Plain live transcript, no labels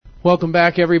Welcome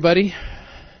back, everybody.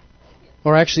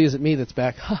 Or actually, is it me that's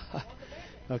back?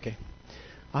 Okay.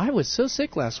 I was so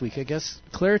sick last week. I guess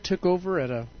Claire took over at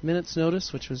a minute's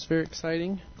notice, which was very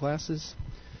exciting. Glasses.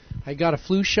 I got a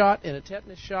flu shot and a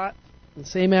tetanus shot the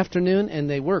same afternoon, and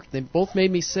they worked. They both made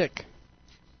me sick.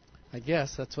 I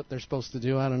guess that's what they're supposed to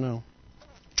do. I don't know.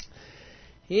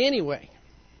 Anyway,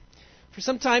 for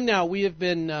some time now, we have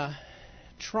been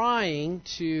trying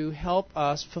to help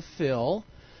us fulfill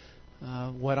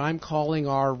what I'm calling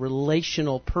our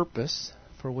relational purpose,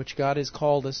 for which God has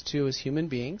called us to as human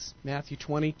beings. Matthew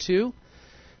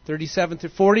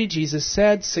 22:37-40, Jesus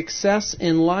said, success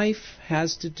in life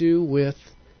has to do with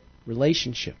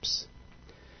relationships.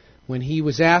 When he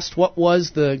was asked what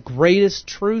was the greatest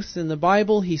truth in the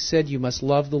Bible, he said, you must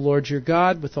love the Lord your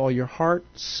God with all your heart,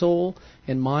 soul,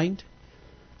 and mind.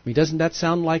 I mean, doesn't that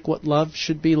sound like what love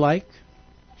should be like?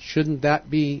 Shouldn't that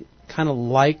be kind of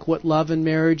like what love in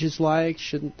marriage is like?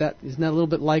 Isn't that a little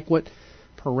bit like what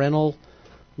parental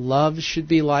love should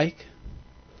be like?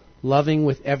 Loving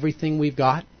with everything we've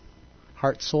got,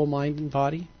 heart, soul, mind, and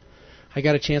body. I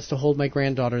got a chance to hold my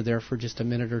granddaughter there for just a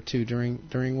minute or two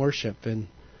during worship, and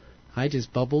I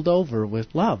just bubbled over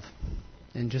with love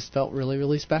and just felt really,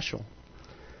 really special.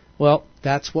 Well,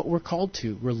 that's what we're called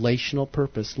to, relational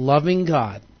purpose, loving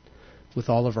God with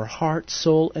all of our heart,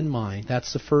 soul, and mind.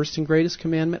 That's the first and greatest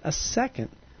commandment. A second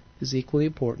is equally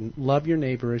important. Love your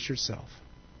neighbor as yourself.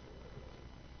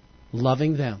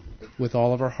 Loving them with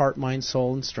all of our heart, mind,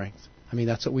 soul, and strength. I mean,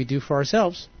 that's what we do for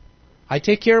ourselves. I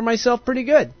take care of myself pretty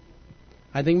good.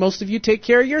 I think most of you take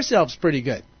care of yourselves pretty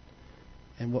good.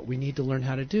 And what we need to learn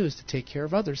how to do is to take care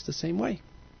of others the same way.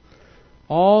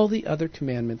 All the other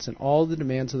commandments and all the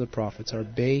demands of the prophets are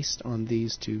based on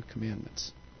these two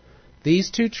commandments.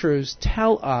 These two truths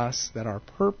tell us that our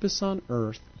purpose on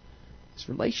earth is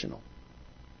relational.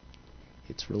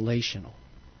 It's relational.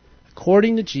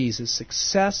 According to Jesus,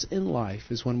 success in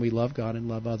life is when we love God and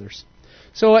love others.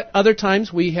 So at other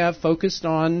times we have focused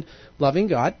on loving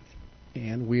God,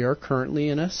 and we are currently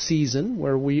in a season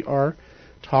where we are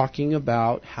talking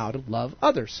about how to love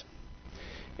others.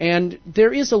 And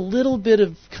there is a little bit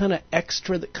of kind of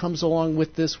extra that comes along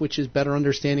with this, which is better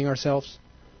understanding ourselves.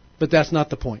 But that's not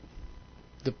the point.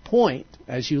 The point,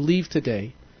 as you leave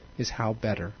today, is how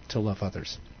better to love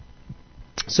others.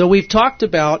 So we've talked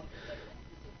about,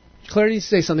 Claire needs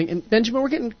to say something, and Benjamin, we're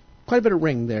getting quite a bit of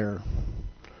ring there.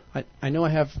 I know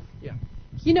I have, yeah.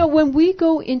 You know, when we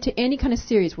go into any kind of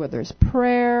series, whether it's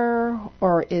prayer,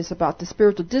 or it's about the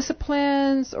spiritual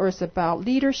disciplines, or it's about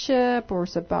leadership, or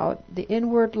it's about the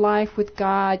inward life with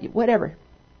God, whatever,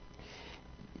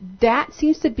 that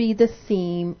seems to be the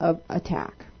theme of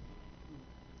attack.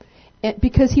 And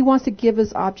because he wants to give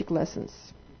us object lessons.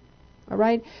 All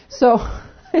right? So,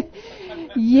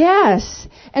 yes.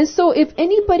 And so if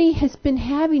anybody has been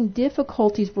having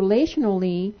difficulties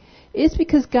relationally, it's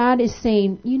because God is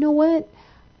saying, you know what?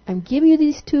 I'm giving you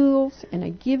these tools, and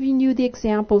I'm giving you the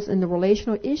examples in the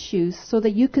relational issues so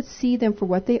that you could see them for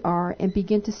what they are and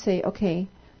begin to say, okay,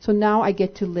 so now I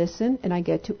get to listen and I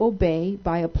get to obey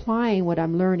by applying what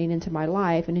I'm learning into my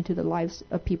life and into the lives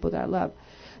of people that I love.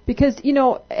 Because, you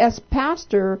know, as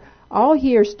pastor, I'll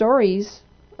hear stories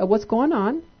of what's going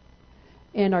on,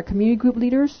 and our community group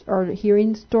leaders are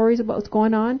hearing stories about what's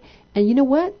going on. And you know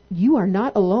what? You are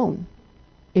not alone.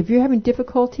 If you're having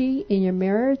difficulty in your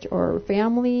marriage or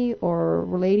family or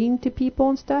relating to people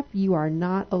and stuff, you are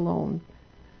not alone.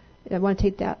 I want to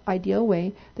take that idea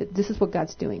away that this is what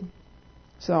God's doing.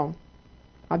 So,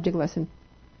 object lesson.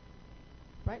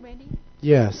 Right, Randy?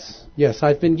 Yes.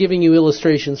 I've been giving you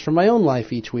illustrations from my own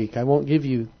life each week. I won't give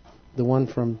you the one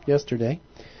from yesterday.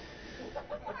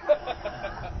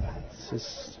 It's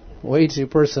just way too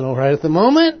personal right at the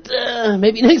moment.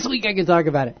 Maybe next week I can talk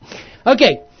about it.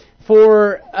 Okay.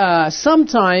 For some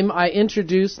time, I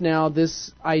introduced now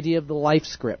this idea of the life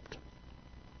script.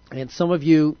 And some of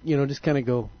you, just kind of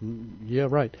go, yeah,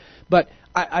 right. But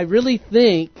I really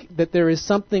think that there is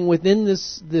something within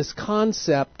this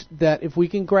concept that, if we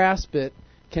can grasp it,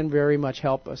 can very much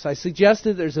help us. I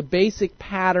suggested there's a basic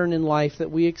pattern in life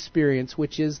that we experience,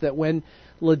 which is that when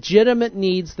legitimate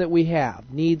needs that we have,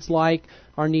 needs like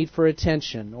our need for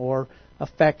attention or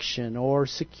affection or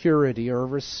security or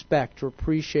respect or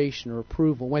appreciation or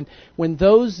approval, when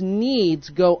those needs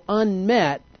go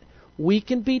unmet, we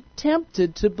can be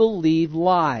tempted to believe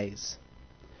lies.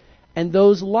 And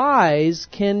those lies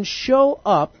can show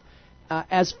up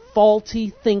as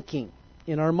faulty thinking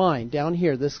in our mind, down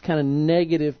here, this kind of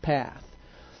negative path.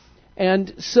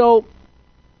 And so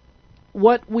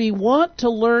what we want to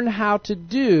learn how to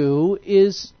do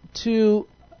is to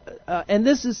and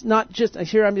this is not just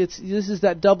here. I mean, this is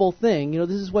that double thing.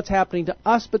 This is what's happening to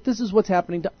us, but this is what's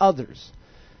happening to others.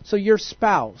 So your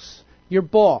spouse, your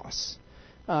boss,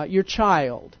 your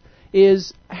child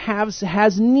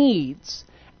has needs,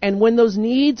 and when those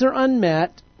needs are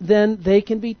unmet, then they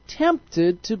can be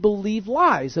tempted to believe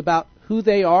lies about who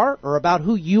they are, or about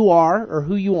who you are, or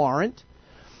who you aren't.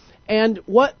 And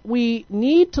what we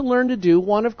need to learn to do,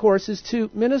 one, of course, is to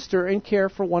minister and care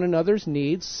for one another's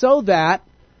needs, so that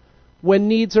when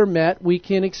needs are met, we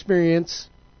can experience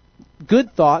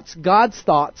good thoughts, God's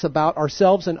thoughts about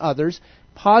ourselves and others,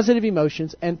 positive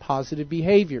emotions, and positive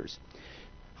behaviors.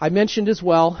 I mentioned as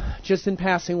well, just in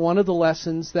passing, one of the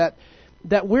lessons that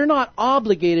we're not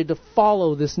obligated to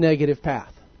follow this negative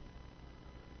path.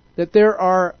 That there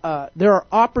are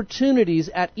opportunities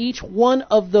at each one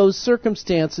of those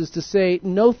circumstances to say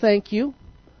no thank you,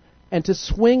 and to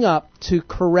swing up to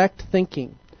correct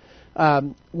thinking.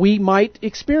 We might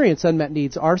experience unmet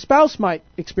needs. Our spouse might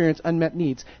experience unmet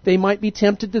needs. They might be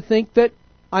tempted to think that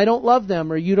I don't love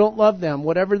them or you don't love them,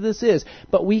 whatever this is.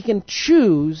 But we can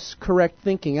choose correct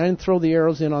thinking. I didn't throw the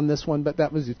arrows in on this one, but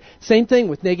that was it. Same thing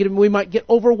with negative. We might get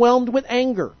overwhelmed with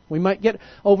anger. We might get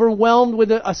overwhelmed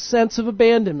with a sense of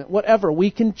abandonment, whatever. We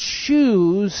can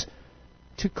choose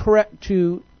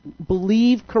to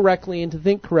believe correctly and to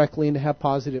think correctly and to have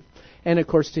positive. And, of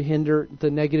course, to hinder the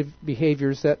negative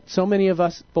behaviors that so many of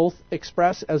us both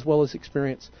express as well as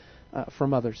experience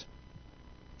from others.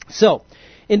 So,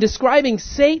 in describing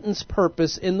Satan's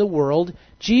purpose in the world,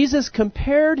 Jesus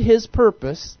compared his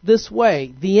purpose this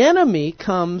way. The enemy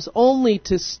comes only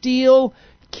to steal,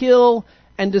 kill,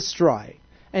 and destroy.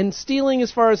 And stealing,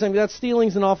 as far as that stealing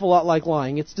is an awful lot like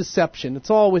lying. It's deception. It's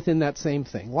all within that same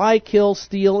thing. Lie, kill,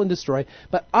 steal, and destroy.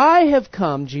 But I have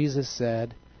come, Jesus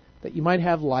said, that you might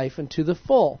have life and to the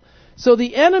full. So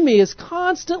the enemy is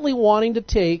constantly wanting to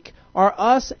take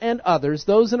us and others,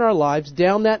 those in our lives,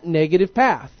 down that negative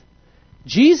path.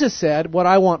 Jesus said, what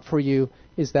I want for you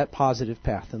is that positive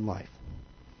path in life.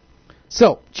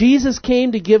 So, Jesus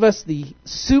came to give us the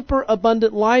super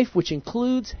abundant life, which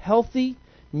includes healthy,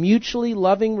 mutually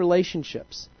loving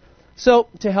relationships. So,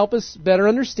 to help us better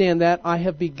understand that, I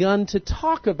have begun to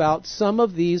talk about some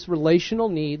of these relational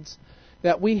needs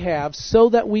that we have so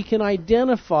that we can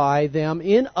identify them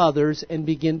in others and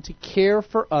begin to care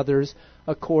for others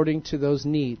according to those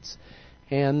needs.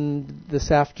 And this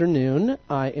afternoon,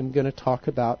 I am going to talk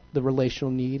about the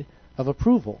relational need of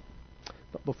approval.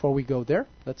 But before we go there,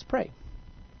 let's pray.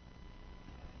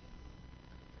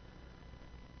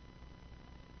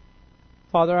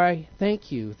 Father, I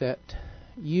thank you that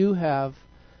you have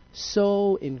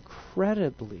so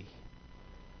incredibly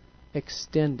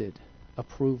extended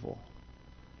approval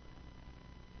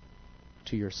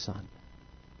to your Son.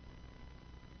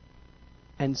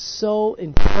 And so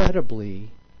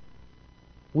incredibly,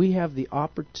 we have the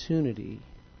opportunity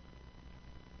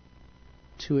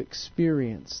to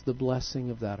experience the blessing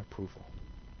of that approval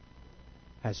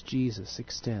as Jesus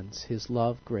extends his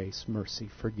love, grace, mercy,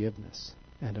 forgiveness,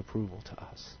 and approval to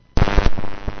us.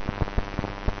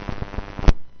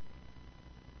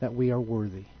 That we are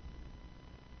worthy.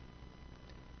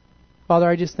 Father,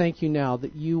 I just thank you now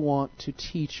that you want to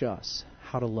teach us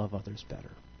how to love others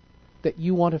better. That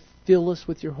you want to fill us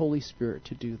with your Holy Spirit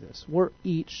to do this. We're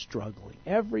each struggling.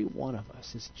 Every one of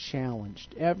us is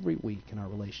challenged every week in our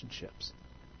relationships.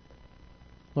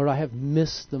 Lord, I have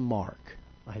missed the mark.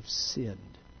 I have sinned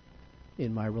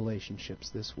in my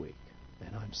relationships this week,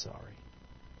 and I'm sorry.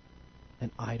 And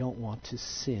I don't want to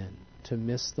sin, to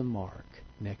miss the mark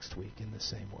next week in the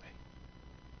same way.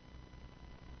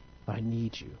 I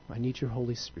need you. I need your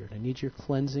Holy Spirit. I need your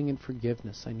cleansing and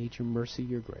forgiveness. I need your mercy,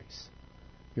 your grace,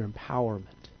 your empowerment,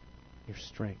 your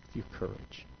strength, your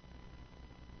courage,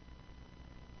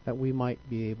 that we might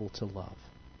be able to love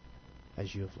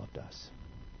as you have loved us.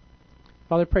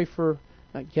 Father, pray for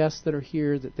guests that are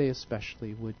here, that they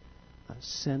especially would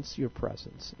sense your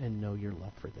presence and know your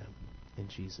love for them. In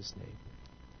Jesus' name,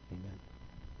 amen.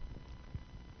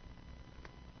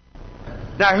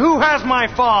 Now, who has my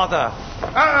father?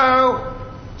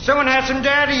 Uh-oh! Someone has some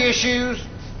daddy issues.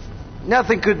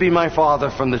 Nothing could be my father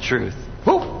from the truth.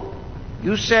 Who?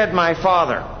 You said my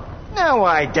father. No,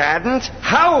 I didn't.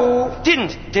 How?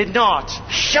 Did not.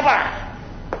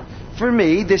 Shabba! For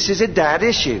me, this is a dad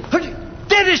issue.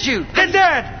 Dad issue!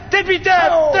 Dad! Did me dad!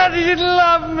 Oh. Daddy didn't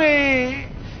love me!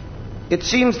 It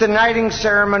seems the knighting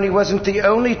ceremony wasn't the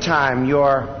only time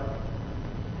your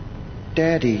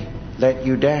daddy let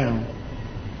you down.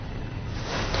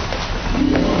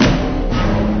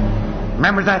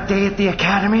 Remember that day at the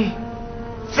academy?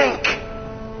 Think!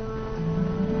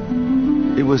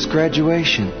 It was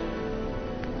graduation.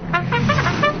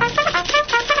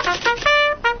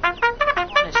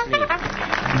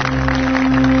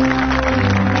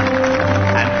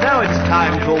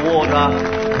 to award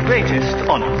our greatest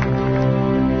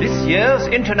honor. This year's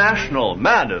International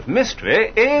Man of Mystery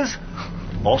is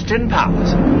Austin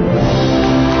Powers.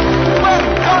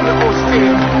 Well done,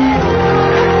 Austin!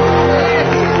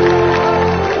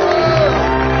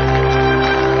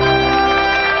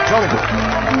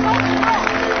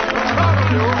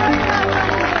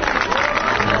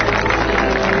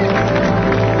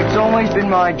 It's always been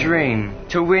my dream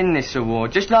to win this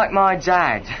award, just like my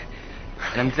dad.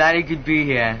 And I'm glad he could be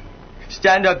here.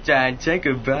 Stand up, Dad. Take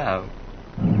a bow.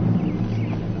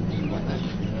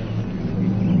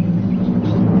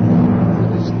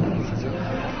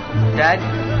 Dad?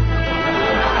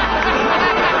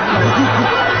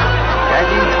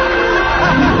 Daddy?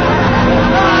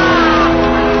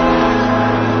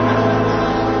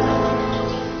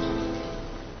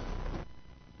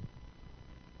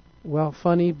 Well,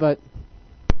 funny, but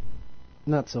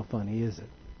not so funny, is it?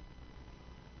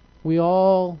 We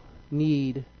all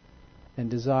need and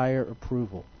desire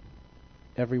approval.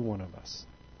 Every one of us.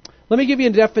 Let me give you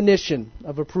a definition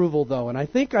of approval, though, and I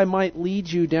think I might lead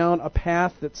you down a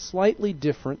path that's slightly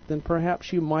different than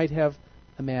perhaps you might have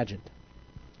imagined.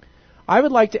 I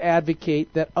would like to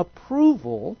advocate that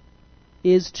approval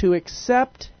is to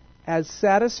accept as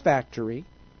satisfactory,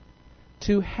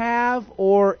 to have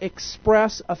or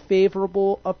express a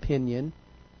favorable opinion,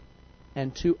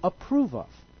 and to approve of.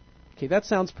 Okay, that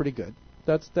sounds pretty good.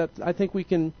 I think we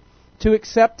can, to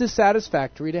accept as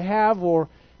satisfactory, to have or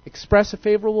express a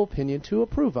favorable opinion, to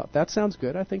approve of. That sounds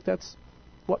good. I think that's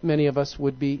what many of us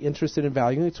would be interested in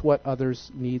valuing. It's what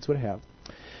others' needs would have.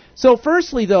 So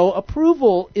firstly, though,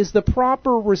 approval is the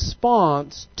proper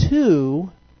response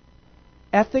to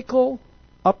ethical,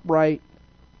 upright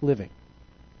living.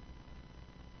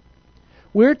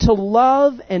 We're to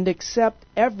love and accept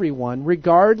everyone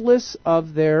regardless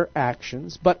of their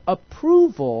actions, but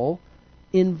approval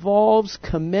involves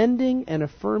commending and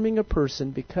affirming a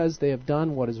person because they have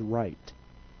done what is right.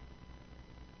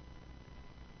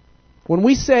 When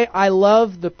we say, I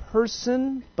love the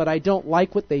person, but I don't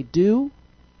like what they do,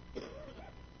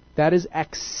 that is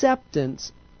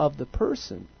acceptance of the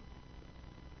person,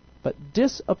 but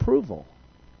disapproval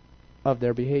of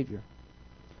their behavior.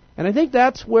 And I think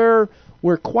that's where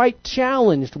we're quite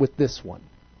challenged with this one.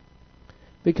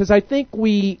 Because I think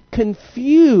we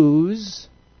confuse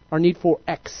our need for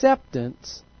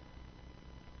acceptance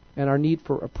and our need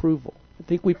for approval. I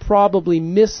think we probably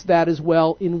miss that as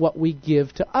well in what we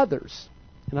give to others.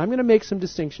 And I'm going to make some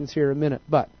distinctions here in a minute,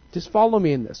 but just follow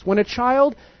me in this. When a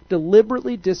child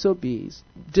deliberately disobeys,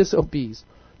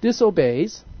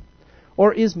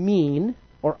 or is mean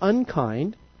or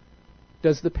unkind,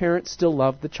 does the parent still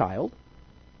love the child?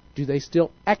 Do they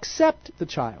still accept the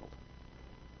child?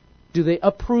 Do they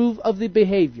approve of the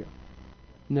behavior?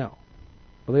 No.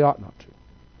 Well, they ought not to.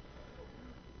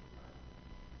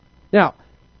 Now,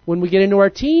 when we get into our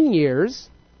teen years,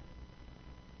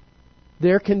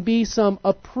 there can be some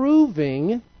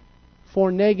approving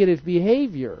for negative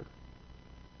behavior.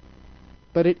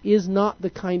 But it is not the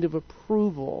kind of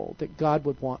approval that God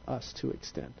would want us to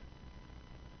extend.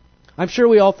 I'm sure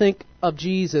we all think of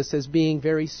Jesus as being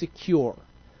very secure,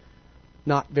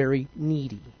 not very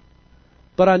needy.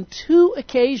 But on two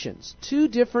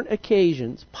different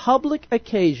occasions, public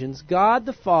occasions, God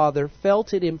the Father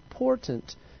felt it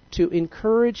important to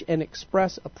encourage and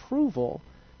express approval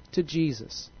to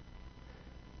Jesus.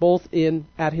 Both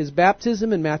at his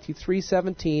baptism in Matthew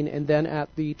 3:17 and then at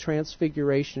the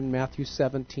transfiguration in Matthew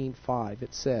 17:5.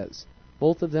 It says,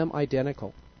 both of them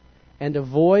identical. And a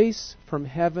voice from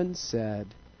heaven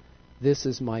said, "This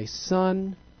is my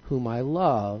Son, whom I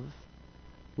love.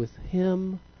 With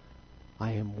him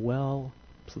I am well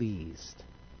pleased."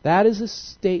 That is a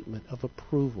statement of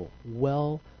approval.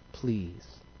 Well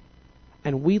pleased.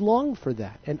 And we long for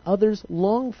that, and others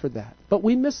long for that. But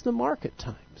we miss the mark at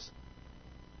times.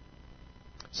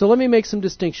 So let me make some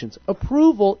distinctions.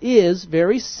 Approval is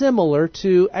very similar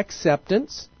to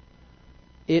acceptance.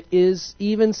 It is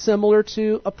even similar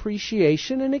to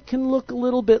appreciation, and it can look a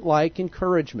little bit like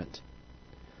encouragement.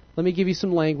 Let me give you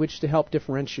some language to help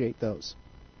differentiate those.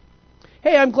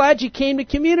 Hey, I'm glad you came to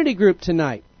community group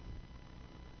tonight.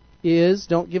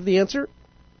 Don't give the answer.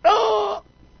 Oh!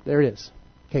 There it is.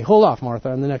 Okay, hold off, Martha,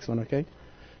 on the next one, okay?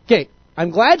 Okay,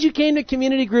 I'm glad you came to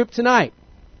community group tonight.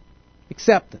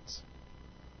 Acceptance.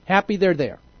 Happy they're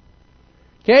there.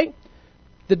 Okay?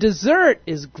 The dessert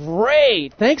is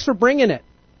great. Thanks for bringing it.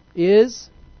 Is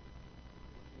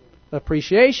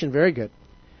appreciation. Very good.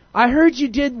 I heard you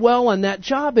did well on that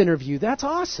job interview. That's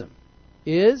awesome.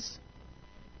 Is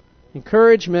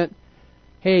encouragement.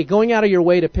 Hey, going out of your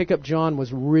way to pick up John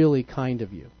was really kind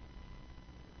of you.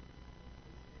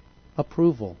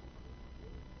 approval.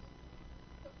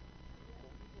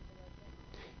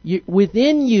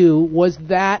 Within you was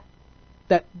that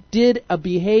did a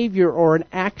behavior or an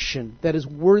action that is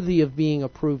worthy of being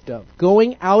approved of.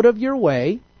 Going out of your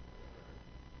way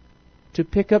to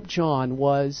pick up John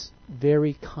was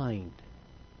very kind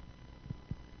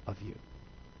of you.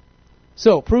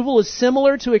 So, approval is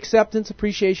similar to acceptance,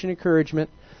 appreciation, encouragement,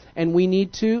 and we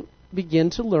need to begin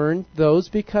to learn those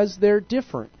because they're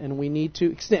different, and we need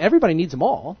to extend. Everybody needs them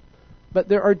all, but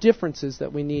there are differences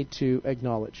that we need to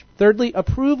acknowledge. Thirdly,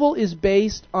 approval is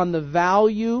based on the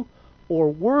value or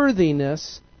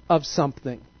worthiness of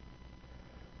something.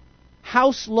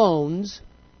 House loans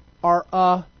are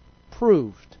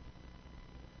approved.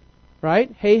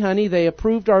 Right? Hey, honey, they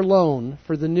approved our loan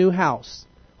for the new house.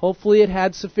 Hopefully it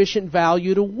had sufficient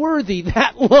value to worthy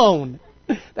that loan.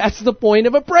 That's the point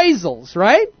of appraisals,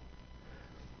 right?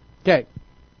 Okay.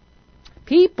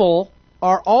 People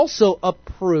are also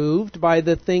approved by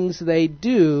the things they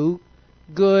do,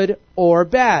 good or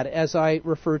bad, as I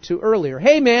referred to earlier.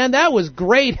 Hey man, that was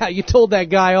great how you told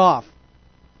that guy off.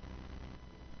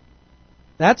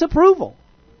 That's approval.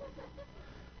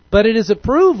 But it is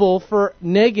approval for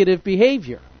negative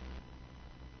behavior.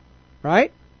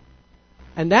 Right?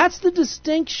 And that's the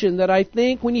distinction that I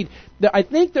think we need. I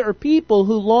think there are people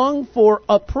who long for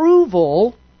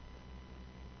approval,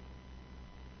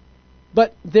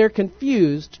 but they're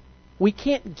confused. We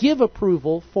can't give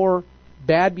approval for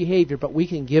bad behavior, but we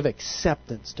can give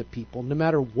acceptance to people no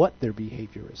matter what their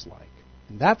behavior is like.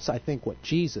 And that's, I think, what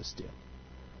Jesus did.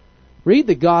 Read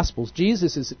the Gospels.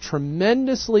 Jesus is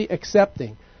tremendously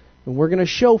accepting. And we're going to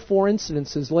show 4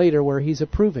 incidences later where he's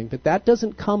approving. But that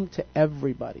doesn't come to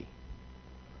everybody.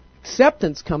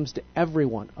 Acceptance comes to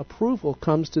everyone. Approval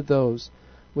comes to those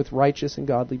with righteous and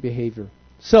godly behavior.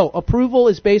 So, approval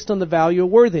is based on the value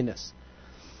of worthiness.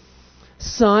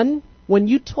 Son, when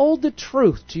you told the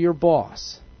truth to your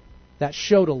boss, that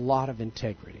showed a lot of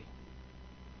integrity.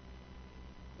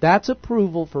 That's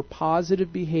approval for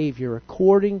positive behavior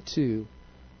according to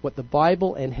what the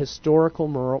Bible and historical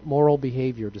moral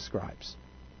behavior describes.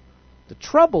 The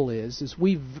trouble is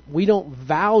we don't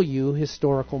value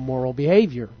historical moral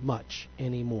behavior much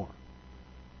anymore.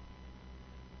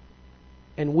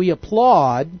 And we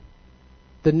applaud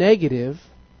the negative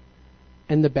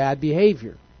and the bad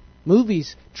behavior.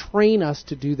 Movies train us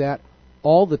to do that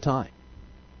all the time.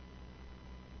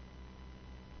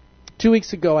 2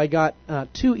 weeks ago, I got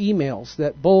 2 emails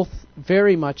that both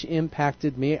very much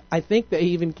impacted me. I think they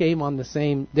even came on the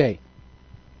same day.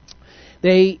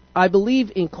 They, I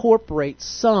believe, incorporate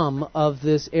some of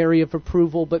this area of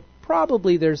approval, but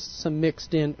probably there's some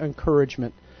mixed in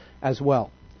encouragement as well.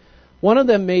 One of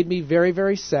them made me very,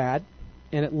 very sad,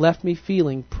 and it left me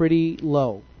feeling pretty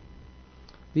low.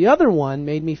 The other one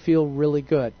made me feel really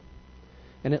good,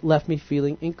 and it left me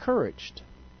feeling encouraged,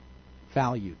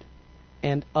 valued,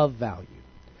 and of value.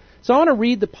 So I want to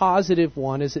read the positive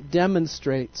one as it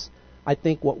demonstrates, I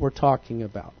think, what we're talking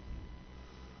about.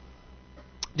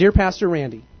 Dear Pastor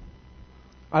Randy,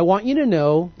 I want you to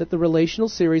know that the Relational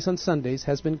series on Sundays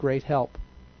has been great help.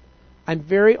 I'm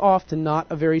very often not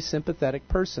a very sympathetic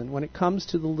person when it comes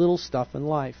to the little stuff in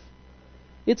life.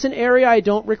 It's an area I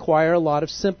don't require a lot of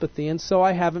sympathy, and so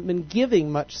I haven't been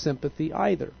giving much sympathy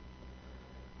either.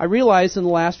 I realize in the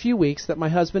last few weeks that my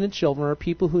husband and children are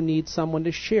people who need someone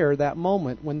to share that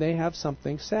moment when they have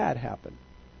something sad happen.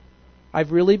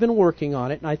 I've really been working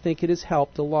on it, and I think it has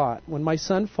helped a lot. When my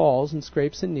son falls and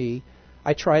scrapes a knee,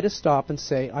 I try to stop and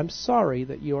say, I'm sorry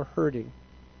that you are hurting,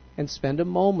 and spend a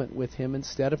moment with him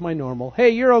instead of my normal, hey,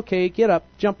 you're okay, get up,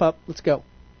 jump up, let's go.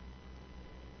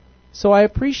 So I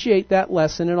appreciate that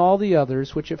lesson and all the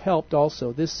others which have helped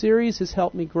also. This series has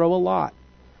helped me grow a lot.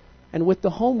 And with the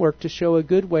homework to show a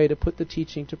good way to put the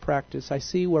teaching to practice, I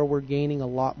see where we're gaining a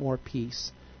lot more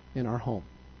peace in our home.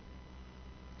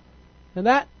 And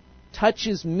that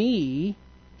touches me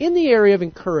in the area of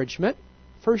encouragement,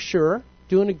 for sure.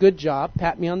 Doing a good job,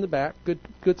 pat me on the back,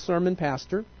 good sermon,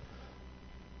 Pastor.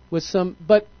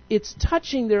 But it's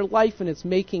touching their life and it's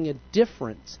making a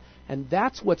difference. And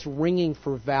that's what's ringing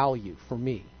for value for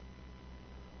me.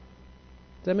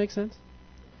 Does that make sense?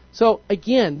 So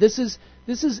again, this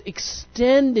is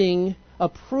extending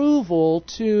approval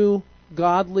to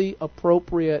godly,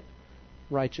 appropriate,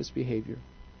 righteous behavior.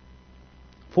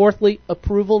 Fourthly,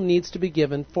 approval needs to be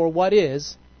given for what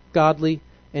is godly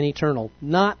and eternal,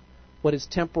 not what is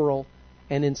temporal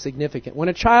and insignificant. When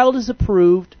a child is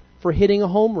approved for hitting a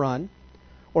home run,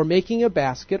 or making a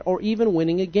basket, or even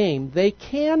winning a game, they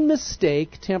can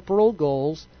mistake temporal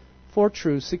goals for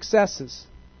true successes.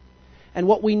 And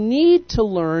what we need to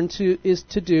learn is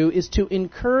to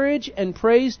encourage and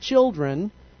praise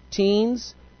children,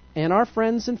 teens, and our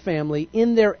friends and family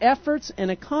in their efforts and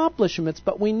accomplishments,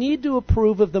 but we need to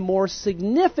approve of the more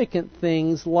significant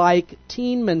things like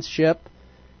teenmanship,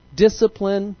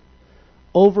 discipline,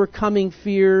 overcoming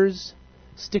fears,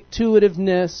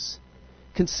 stick-to-itiveness,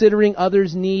 considering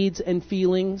others' needs and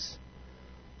feelings.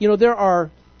 There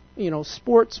are,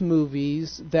 sports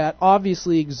movies that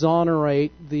obviously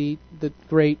exonerate the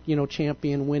great,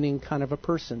 champion winning kind of a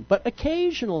person. But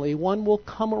occasionally one will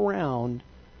come around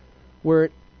where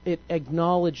it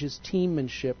acknowledges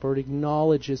teammanship or it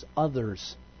acknowledges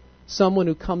others. Someone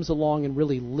who comes along and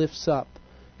really lifts up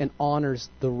and honors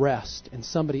the rest, and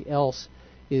somebody else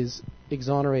is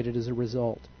exonerated as a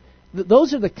result.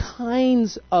 Those are the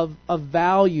kinds of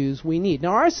values we need.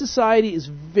 Now, our society is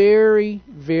very,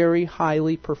 very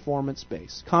highly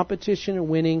performance-based. Competition and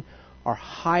winning are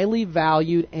highly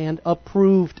valued and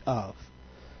approved of.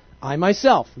 I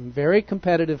myself am a very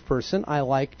competitive person. I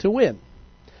like to win.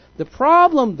 The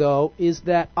problem, though, is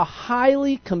that a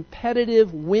highly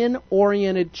competitive,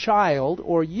 win-oriented child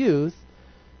or youth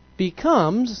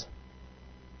becomes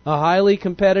a highly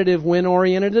competitive,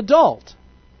 win-oriented adult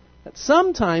that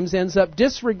sometimes ends up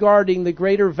disregarding the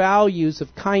greater values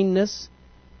of kindness,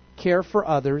 care for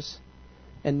others,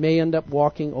 and may end up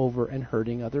walking over and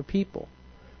hurting other people.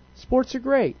 Sports are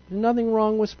great. There's nothing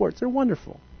wrong with sports. They're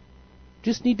wonderful.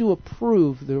 Just need to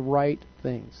approve the right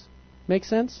things. Make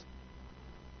sense?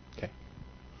 Okay.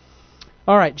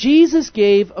 All right. Jesus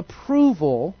gave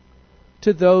approval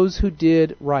to those who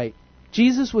did right.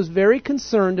 Jesus was very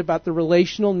concerned about the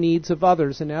relational needs of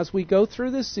others. And as we go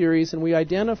through this series and we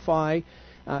identify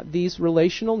these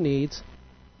relational needs,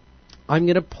 I'm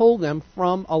going to pull them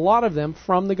from, a lot of them,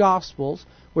 from the Gospels,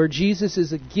 where Jesus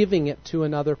is giving it to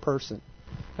another person.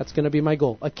 That's going to be my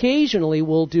goal. Occasionally,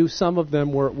 we'll do some of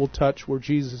them where it will touch where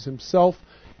Jesus himself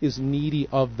is needy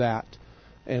of that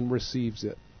and receives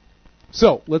it.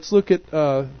 So, let's look at,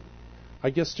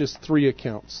 just 3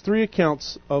 accounts. 3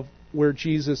 accounts of where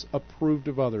Jesus approved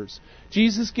of others.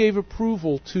 Jesus gave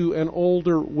approval to an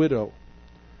older widow.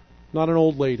 Not an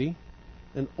old lady,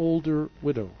 an older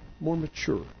widow, more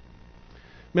mature.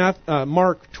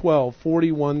 Mark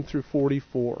 12:41 through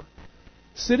 44.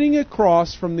 Sitting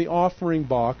across from the offering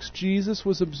box, Jesus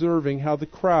was observing how the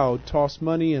crowd tossed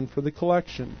money in for the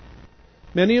collection.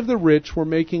 Many of the rich were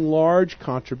making large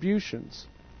contributions.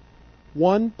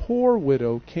 One poor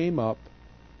widow came up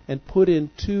and put in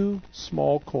 2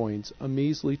 small coins, a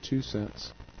measly 2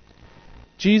 cents.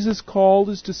 Jesus called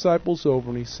his disciples over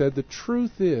and he said, "The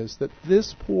truth is that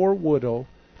this poor widow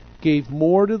gave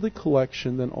more to the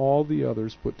collection than all the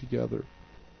others put together.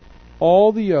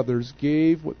 All the others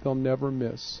gave what they'll never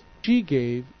miss. She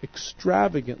gave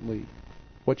extravagantly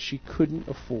what she couldn't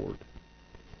afford.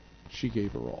 She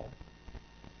gave her all."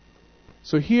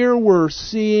 So here we're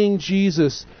seeing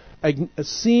Jesus,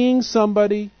 seeing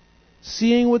somebody,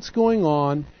 seeing what's going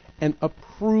on, and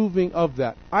approving of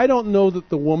that. I don't know that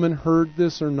the woman heard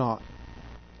this or not.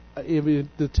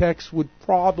 The text would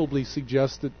probably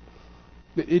suggest that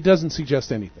it doesn't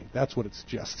suggest anything. That's what it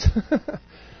suggests.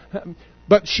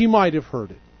 But she might have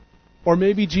heard it. Or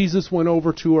maybe Jesus went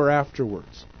over to her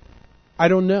afterwards. I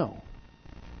don't know.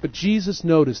 But Jesus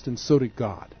noticed, and so did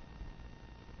God.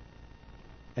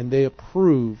 And they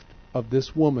approved of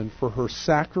this woman for her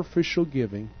sacrificial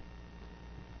giving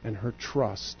and her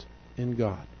trust in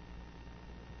God.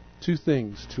 2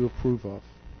 things to approve of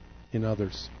in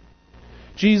others.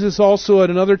 Jesus also at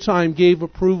another time gave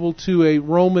approval to a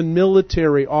Roman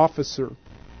military officer.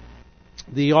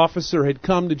 The officer had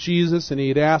come to Jesus and he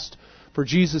had asked for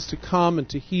Jesus to come and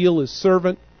to heal his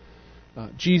servant.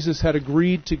 Jesus had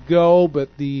agreed to go, but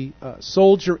the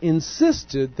soldier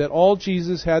insisted that all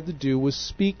Jesus had to do was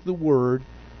speak the word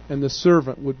and the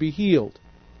servant would be healed.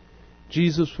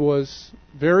 Jesus was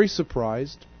very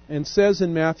surprised and says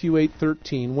in Matthew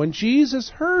 8:13, when Jesus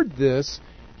heard this,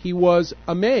 he was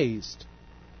amazed.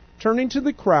 Turning to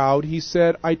the crowd, he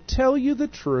said, "I tell you the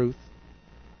truth,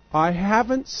 I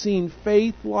haven't seen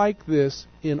faith like this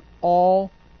in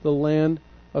all the land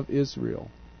of Israel."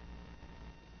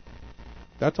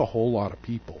 That's a whole lot of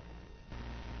people.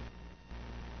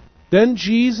 Then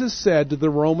Jesus said to the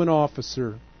Roman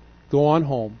officer, "Go on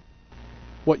home.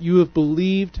 What you have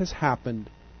believed has happened."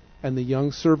 And the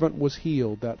young servant was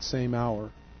healed that same hour.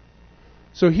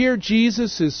 So here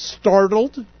Jesus is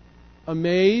startled,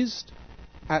 amazed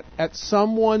at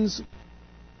someone's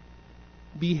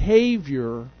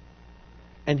behavior,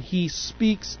 and he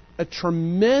speaks a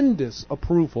tremendous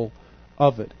approval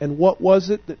of it. And what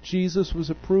was it that Jesus was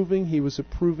approving? He was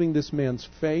approving this man's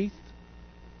faith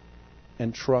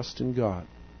and trust in God.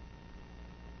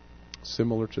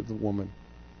 Similar to the woman.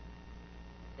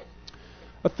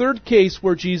 A third case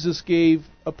where Jesus gave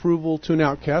approval to an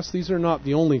outcast. These are not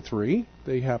the only three.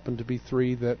 They happen to be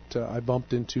three that I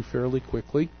bumped into fairly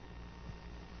quickly.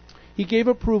 He gave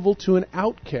approval to an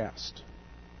outcast,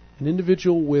 an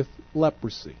individual with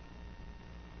leprosy.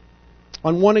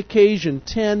 On one occasion,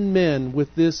 10 men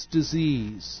with this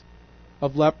disease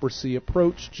of leprosy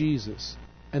approached Jesus,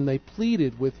 and they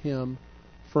pleaded with him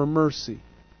for mercy.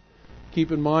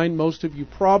 Keep in mind, most of you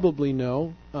probably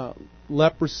know,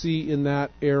 leprosy in that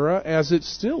era, as it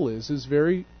still is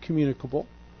very communicable.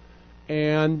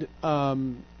 And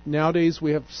nowadays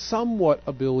we have somewhat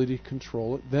ability to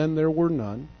control it. Then there were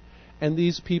none. And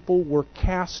these people were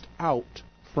cast out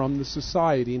from the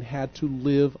society and had to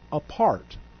live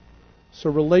apart. So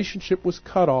relationship was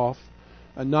cut off.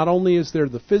 Not only is there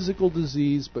the physical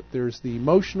disease, but there's the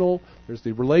emotional, there's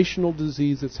the relational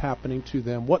disease that's happening to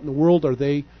them. What in the world are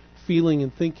they feeling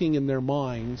and thinking in their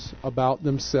minds about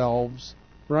themselves,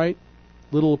 right?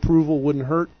 Little approval wouldn't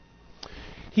hurt.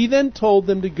 He then told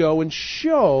them to go and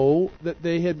show that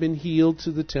they had been healed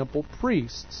to the temple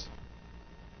priests.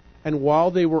 And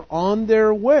while they were on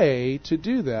their way to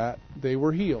do that, they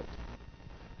were healed.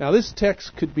 Now, this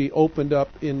text could be opened up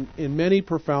in many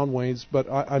profound ways, but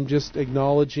I'm just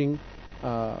acknowledging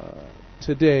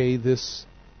today this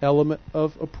element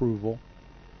of approval.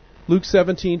 Luke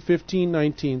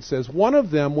 17:15-19 says, one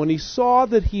of them, when he saw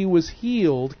that he was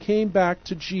healed, came back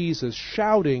to Jesus,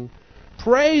 shouting,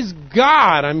 "Praise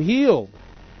God, I'm healed."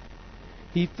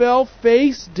 He fell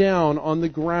face down on the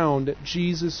ground at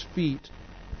Jesus' feet,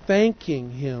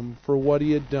 thanking him for what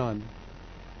he had done.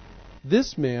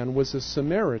 This man was a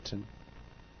Samaritan.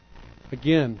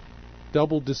 Again,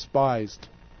 double despised.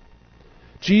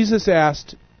 Jesus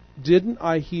asked, "Didn't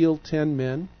I heal 10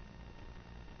 men?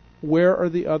 Where are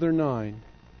the other 9?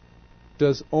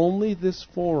 Does only this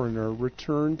foreigner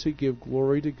return to give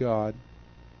glory to God?"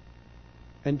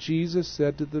 And Jesus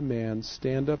said to the man,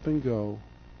 "Stand up and go.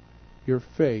 Your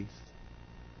faith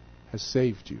has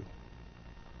saved you."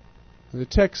 And the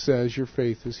text says your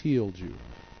faith has healed you.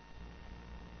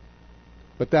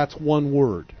 But that's one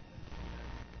word.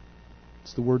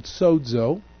 It's the word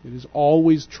sozo. It is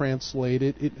always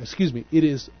translated, it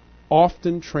is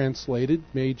often translated,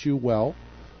 made you well.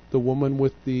 The woman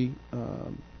with the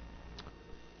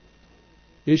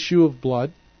issue of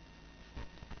blood,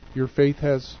 your faith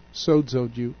has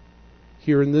sozoed you.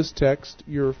 Here in this text,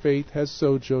 your faith has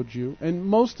sozoed you. And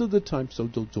most of the time,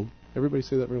 sozo. Everybody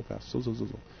say that real fast. Sozo.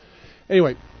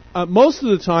 Anyway, most of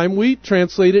the time we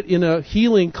translate it in a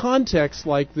healing context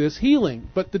like this, healing.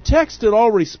 But the text had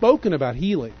already spoken about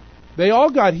healing. They all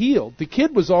got healed. The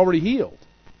kid was already healed.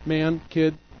 Man,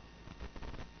 kid.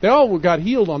 They all got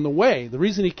healed on the way. The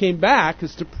reason he came back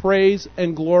is to praise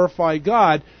and glorify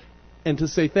God and to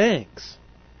say thanks.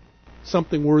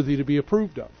 Something worthy to be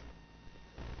approved of.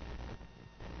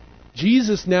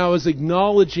 Jesus now is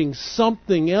acknowledging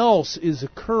something else is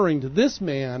occurring to this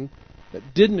man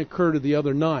that didn't occur to the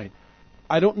other 9.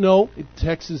 I don't know. The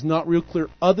text is not real clear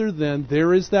other than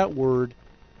there is that word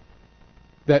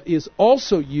that is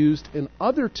also used in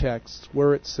other texts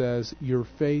where it says, your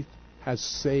faith has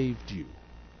saved you.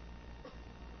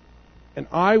 And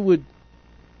I would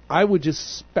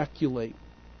just speculate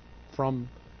from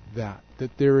that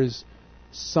there is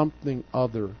something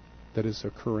other that is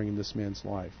occurring in this man's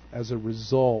life as a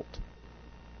result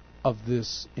of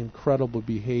this incredible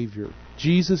behavior.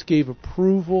 Jesus gave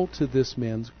approval to this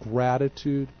man's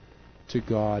gratitude to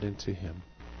God and to him.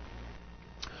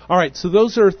 All right, so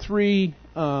those are 3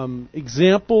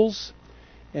 examples.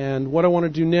 And what I want to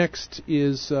do next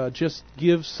is just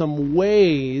give some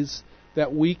ways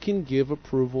that we can give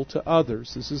approval to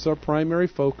others. This is our primary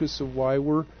focus of why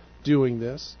we're doing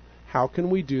this. How can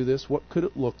we do this? What could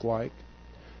it look like?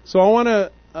 So I want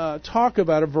to talk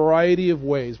about a variety of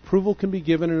ways. Approval can be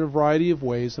given in a variety of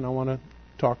ways, and I want to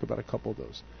talk about a couple of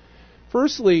those.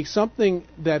 Firstly, something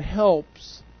that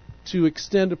helps to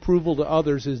extend approval to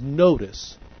others is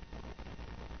notice.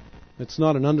 It's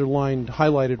not an underlined,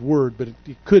 highlighted word, but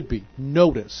it could be.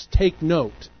 Notice. Take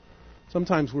note.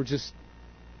 Sometimes we're just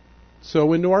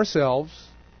so into ourselves,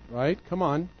 right? Come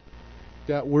on.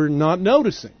 That we're not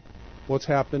noticing what's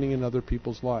happening in other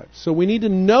people's lives. So we need to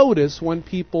notice when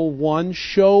people, 1,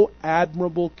 show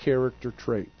admirable character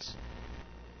traits.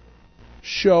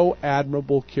 Show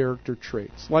admirable character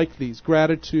traits. Like these.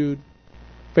 Gratitude,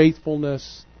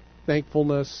 faithfulness,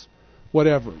 thankfulness,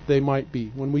 whatever they might be.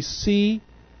 When we see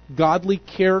godly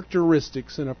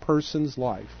characteristics in a person's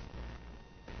life,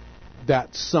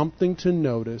 that's something to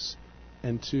notice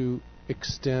and to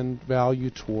extend value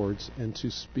towards and to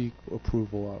speak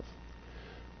approval of.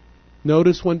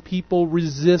 Notice when people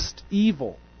resist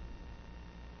evil.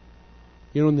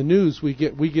 You know, in the news we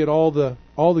get all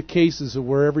the cases of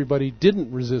where everybody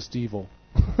didn't resist evil.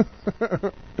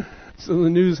 So the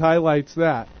news highlights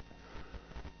that.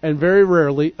 And very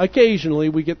rarely, occasionally,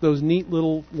 we get those neat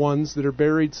little ones that are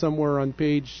buried somewhere on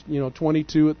page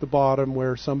 22 at the bottom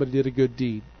where somebody did a good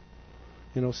deed.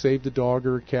 Saved a dog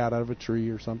or a cat out of a tree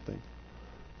or something.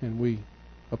 And we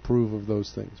approve of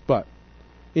those things. But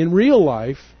in real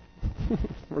life,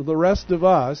 for the rest of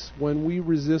us, when we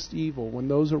resist evil, when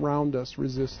those around us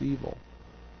resist evil,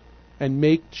 and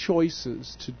make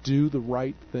choices to do the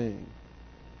right thing,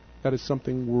 that is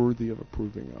something worthy of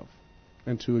approving of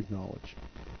and to acknowledge,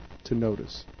 to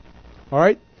notice. All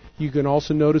right? You can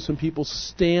also notice when people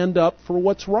stand up for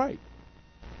what's right.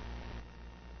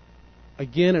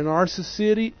 Again, in our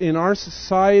society and our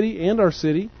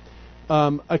city,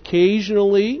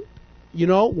 occasionally,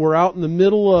 we're out in the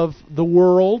middle of the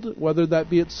world, whether that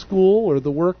be at school or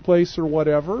the workplace or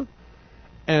whatever,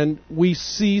 and we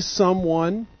see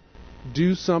someone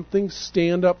do something,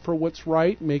 stand up for what's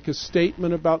right, make a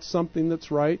statement about something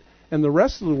that's right, and the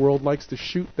rest of the world likes to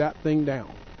shoot that thing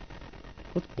down.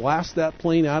 Let's blast that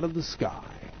plane out of the sky.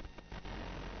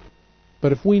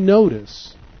 But if we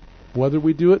notice, whether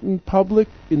we do it in public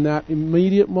in that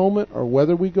immediate moment or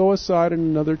whether we go aside at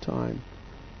another time,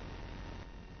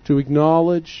 to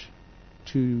acknowledge,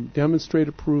 to demonstrate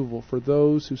approval for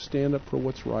those who stand up for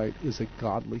what's right is a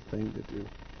godly thing to do.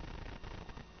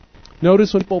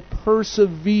 Notice when people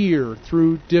persevere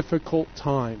through difficult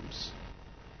times.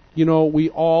 We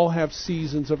all have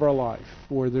seasons of our life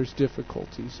where there's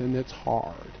difficulties and it's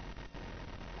hard.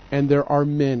 And there are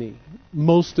many,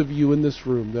 most of you in this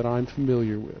room that I'm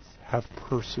familiar with, have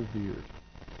persevered.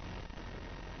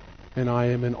 And I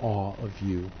am in awe of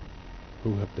you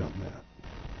who have done that.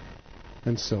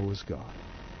 And so is God.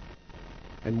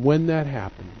 And when that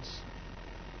happens,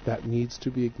 that needs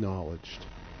to be acknowledged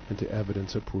and to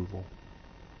evidence approval.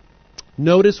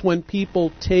 Notice when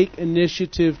people take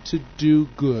initiative to do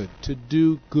good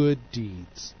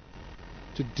deeds,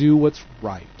 to do what's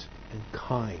right and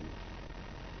kind.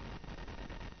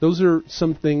 Those are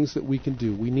some things that we can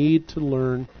do. We need to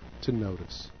learn to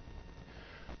notice.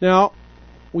 Now,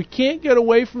 we can't get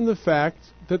away from the fact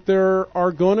that there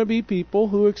are going to be people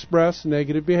who express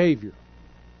negative behavior.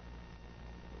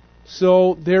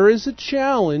 So there is a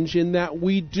challenge in that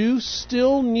we do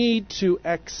still need to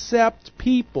accept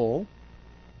people,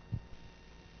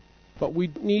 but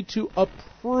we need to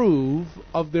approve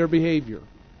of their behavior.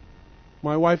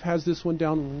 My wife has this one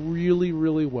down really,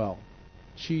 really well.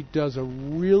 She does a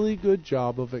really good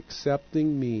job of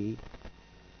accepting me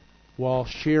while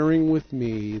sharing with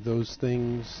me those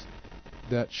things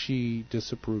that she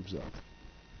disapproves of.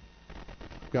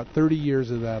 I've got 30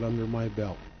 years of that under my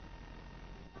belt.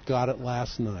 Got it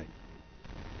last night.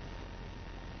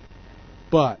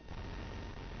 But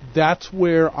that's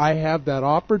where I have that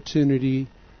opportunity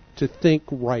to think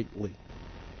rightly.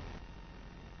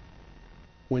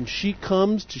 When she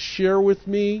comes to share with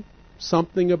me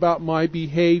something about my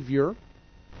behavior,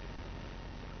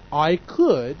 I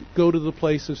could go to the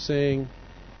place of saying,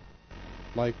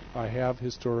 like I have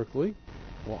historically,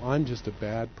 well, I'm just a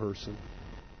bad person.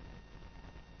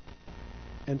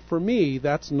 And for me,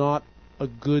 that's not a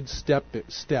good step.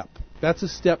 That's a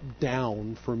step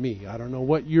down for me. I don't know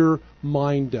what your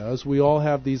mind does. We all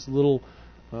have these little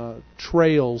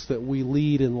trails that we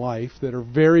lead in life that are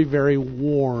very, very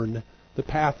worn. The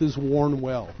path is worn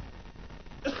well.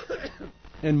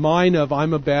 And mine of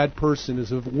I'm a bad person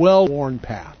is a well-worn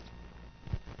path.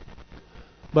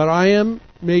 But I am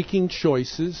making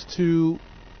choices to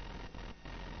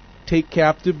take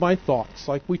captive my thoughts,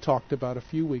 like we talked about a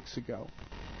few weeks ago,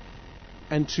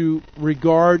 and to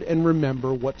regard and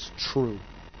remember what's true.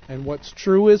 And what's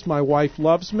true is my wife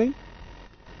loves me.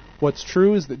 What's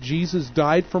true is that Jesus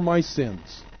died for my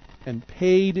sins and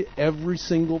paid every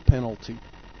single penalty.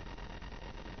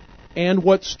 And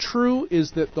what's true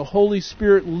is that the Holy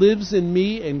Spirit lives in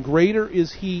me, and greater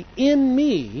is He in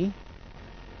me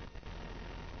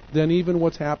than even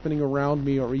what's happening around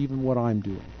me or even what I'm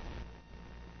doing.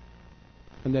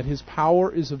 And that His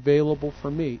power is available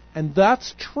for me. And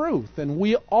that's truth. And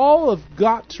we all have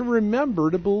got to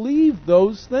remember to believe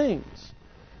those things.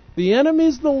 The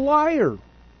enemy's the liar.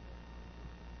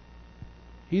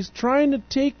 He's trying to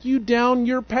take you down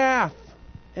your path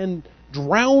and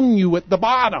drown you at the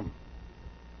bottom.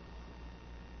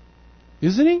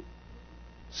 Isn't he?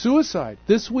 Suicide.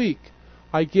 This week,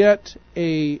 I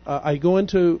go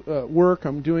into work.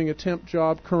 I'm doing a temp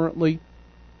job currently.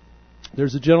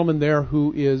 There's a gentleman there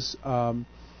who is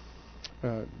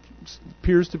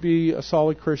appears to be a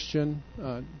solid Christian,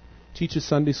 teaches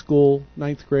Sunday school,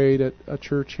 9th grade at a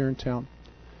church here in town.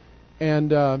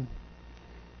 And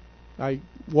I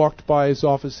walked by his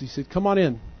office. He said, "Come on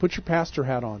in. Put your pastor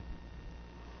hat on."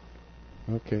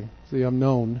 Okay, see, I'm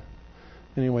known.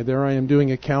 Anyway, there I am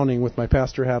doing accounting with my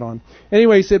pastor hat on.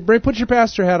 Anyway, he said, "Put your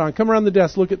pastor hat on. Come around the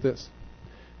desk. Look at this."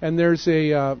 And there's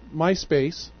a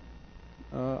MySpace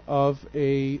of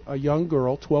a young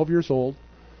girl, 12 years old,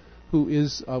 who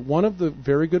is one of the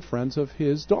very good friends of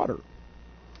his daughter.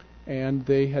 And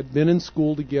they had been in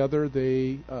school together.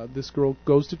 This girl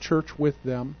goes to church with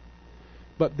them.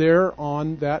 But there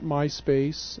on that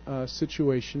MySpace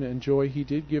situation, and Joy, he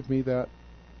did give me that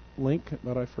link,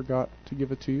 but I forgot to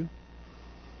give it to you.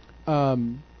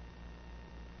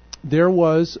 There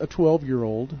was a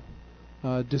 12-year-old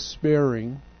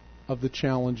despairing of the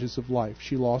challenges of life.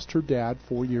 She lost her dad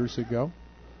 4 years ago.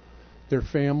 Their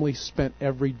family spent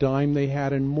every dime they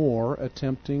had and more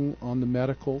attempting on the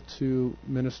medical to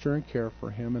minister and care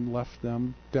for him, and left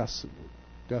them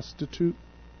destitute.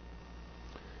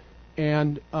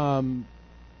 And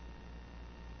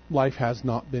life has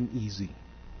not been easy.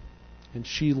 And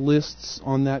she lists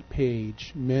on that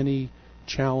page many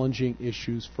challenging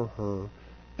issues for her,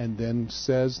 and then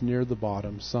says near the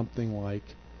bottom something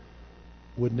like,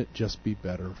 "Wouldn't it just be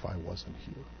better if I wasn't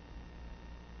here?"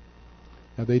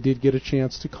 Now, they did get a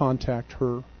chance to contact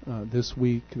her this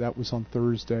week. That was on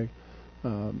Thursday.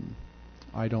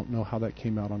 I don't know how that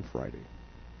came out on Friday.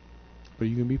 But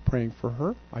you can be praying for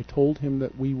her. I told him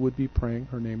that we would be praying.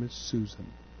 Her name is Susan.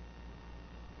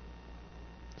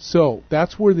 So,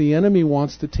 that's where the enemy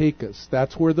wants to take us.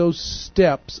 That's where those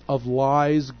steps of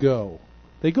lies go.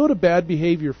 They go to bad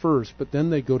behavior first, but then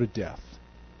they go to death.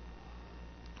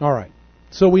 All right.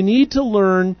 So we need to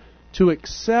learn to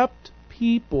accept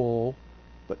people,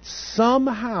 but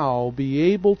somehow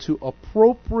be able to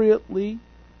appropriately,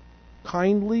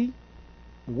 kindly,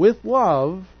 with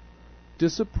love,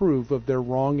 disapprove of their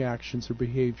wrong actions or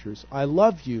behaviors. I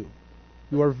love you.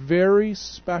 You are very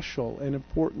special and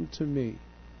important to me.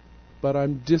 But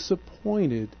I'm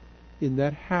disappointed in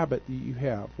that habit that you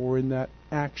have, or in that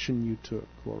action you took,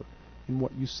 or in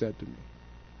what you said to me.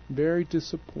 Very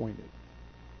disappointed.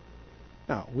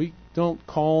 Now, we don't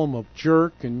call them a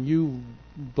jerk and you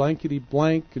blankety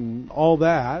blank and all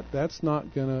that. That's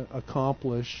not going to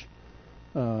accomplish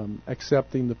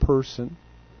accepting the person.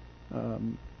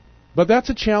 But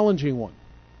that's a challenging one.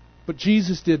 But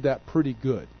Jesus did that pretty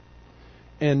good.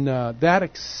 And that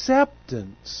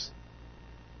acceptance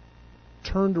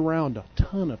turned around a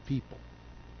ton of people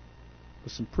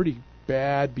with some pretty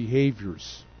bad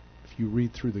behaviors if you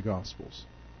read through the Gospels.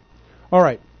 All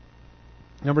right.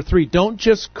 Number 3, don't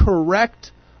just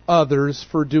correct others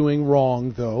for doing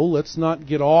wrong, though. Let's not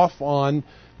get off on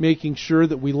making sure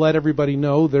that we let everybody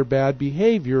know their bad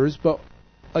behaviors. But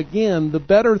again, the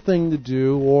better thing to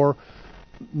do, or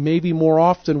maybe more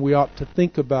often we ought to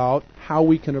think about how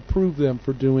we can approve them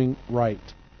for doing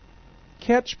right.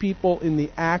 Catch people in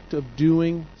the act of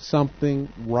doing something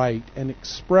right and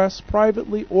express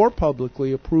privately or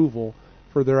publicly approval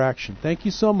for their action. Thank you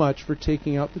so much for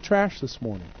taking out the trash this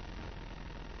morning.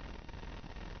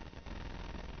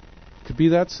 It could be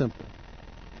that simple.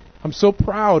 I'm so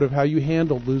proud of how you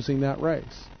handled losing that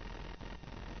race.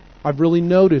 I've really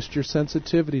noticed your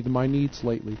sensitivity to my needs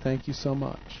lately. Thank you so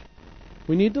much.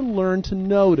 We need to learn to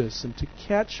notice and to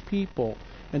catch people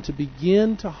and to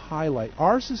begin to highlight.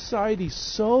 Our society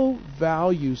so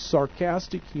values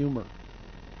sarcastic humor.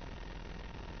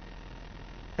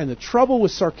 And the trouble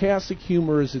with sarcastic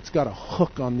humor is it's got a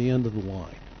hook on the end of the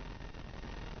line.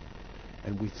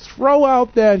 And we throw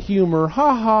out that humor,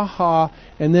 ha ha ha,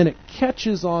 and then it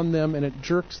catches on them and it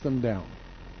jerks them down.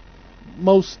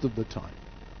 Most of the time.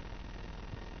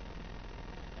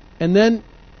 And then,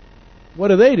 what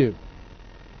do?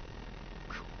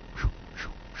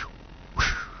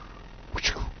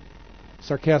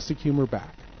 Sarcastic humor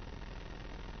back.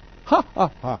 Ha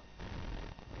ha ha.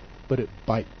 But it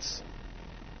bites.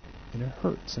 And it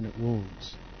hurts and it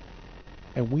wounds.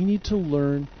 And we need to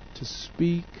learn to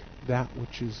speak that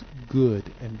which is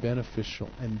good and beneficial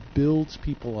and builds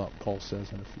people up, Paul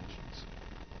says in Ephesians.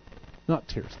 Not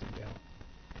tears them down.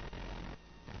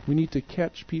 We need to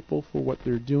catch people for what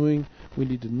they're doing. We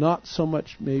need to not so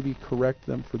much maybe correct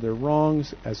them for their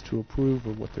wrongs as to approve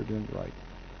of what they're doing right.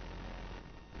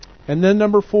 And then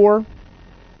number 4,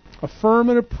 affirm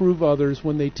and approve others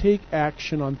when they take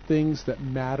action on things that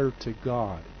matter to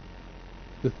God.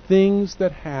 The things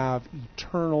that have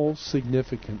eternal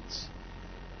significance.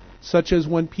 Such as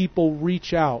when people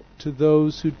reach out to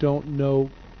those who don't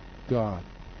know God,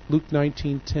 Luke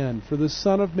 19:10, for the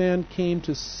Son of Man came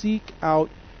to seek out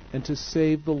and to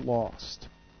save the lost.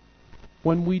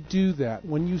 When we do that,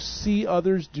 when you see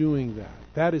others doing that,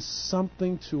 that is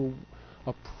something to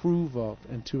approve of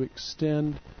and to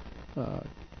extend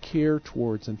care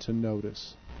towards and to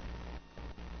notice.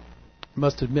 I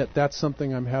must admit, that's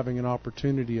something I'm having an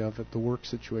opportunity of at the work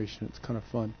situation. It's kind of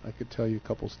fun. I could tell you a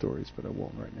couple stories, but I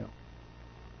won't right now.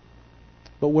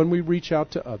 But when we reach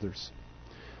out to others.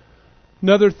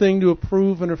 Another thing to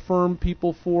approve and affirm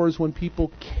people for is when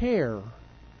people care,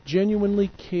 genuinely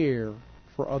care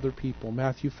for other people.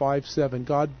 Matthew 5:7,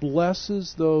 God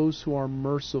blesses those who are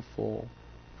merciful,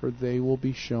 for they will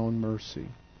be shown mercy.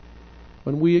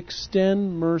 When we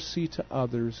extend mercy to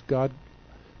others, God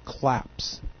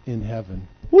claps in heaven.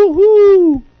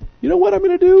 Woohoo! You know what I'm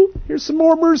going to do? Here's some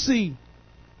more mercy.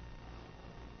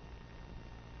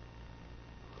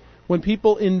 When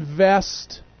people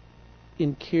invest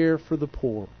in care for the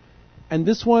poor, and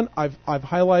this one I've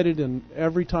highlighted, and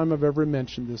every time I've ever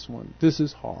mentioned this one, this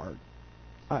is hard.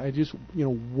 I just,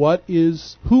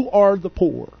 who are the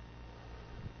poor?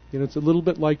 It's a little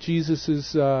bit like Jesus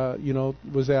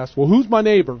was asked, well, who's my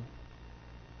neighbor?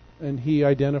 And he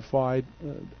identified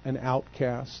an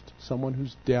outcast, someone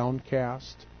who's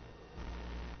downcast,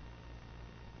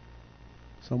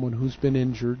 someone who's been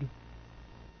injured,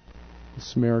 the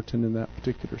Samaritan in that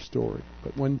particular story.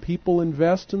 But when people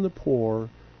invest in the poor,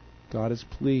 God is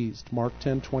pleased. Mark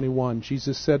 10:21,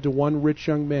 Jesus said to one rich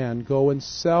young man, go and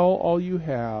sell all you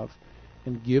have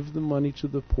and give the money to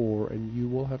the poor, and you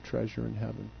will have treasure in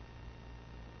heaven.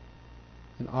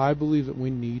 And I believe that we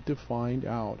need to find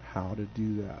out how to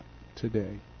do that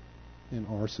today in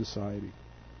our society.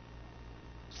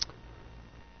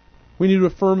 We need to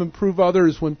affirm and prove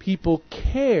others when people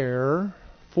care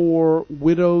for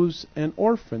widows and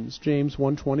orphans. James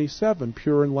 1:27,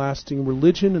 pure and lasting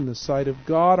religion in the sight of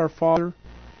God our Father.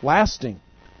 Lasting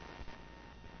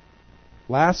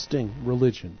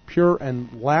religion. Pure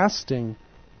and lasting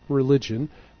religion.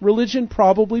 Religion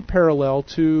probably parallel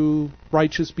to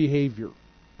righteous behavior.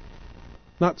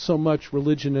 Not so much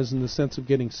religion as in the sense of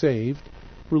getting saved.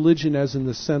 Religion as in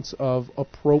the sense of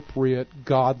appropriate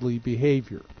godly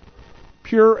behavior.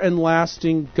 Pure and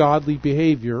lasting godly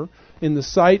behavior in the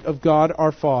sight of God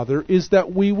our Father is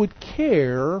that we would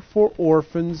care for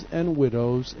orphans and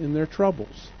widows in their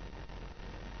troubles.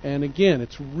 And again,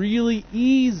 it's really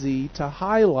easy to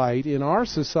highlight in our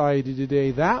society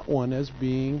today that one as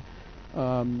being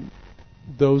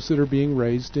those that are being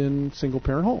raised in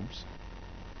single-parent homes,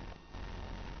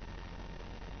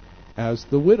 as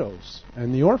the widows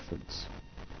and the orphans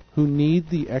who need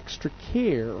the extra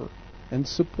care and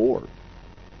support.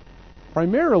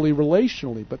 Primarily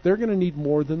relationally, but they're going to need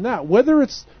more than that. Whether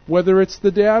it's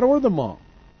the dad or the mom,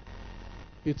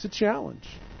 it's a challenge.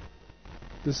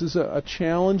 This is a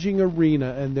challenging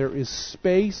arena, and there is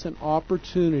space and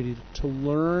opportunity to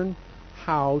learn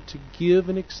how to give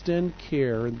and extend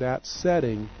care in that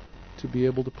setting to be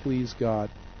able to please God.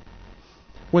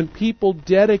 When people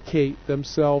dedicate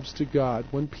themselves to God,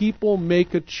 when people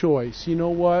make a choice, you know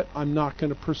what, I'm not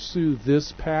going to pursue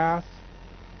this path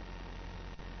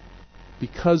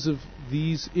because of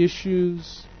these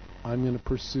issues, I'm going to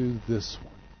pursue this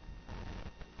one.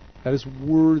 That is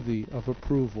worthy of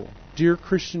approval. Dear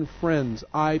Christian friends,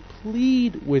 I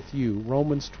plead with you,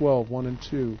 Romans 12:1 and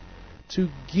 2, to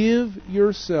give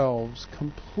yourselves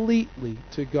completely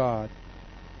to God.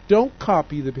 Don't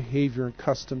copy the behavior and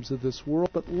customs of this world,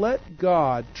 but let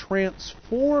God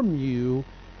transform you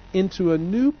into a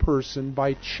new person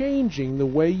by changing the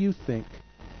way you think.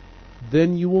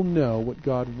 Then you will know what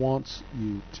God wants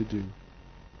you to do.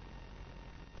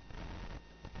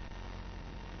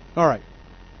 All right.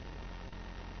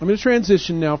 I'm going to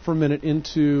transition now for a minute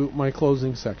into my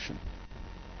closing section.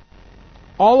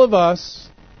 All of us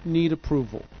need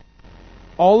approval.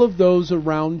 All of those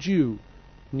around you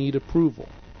need approval.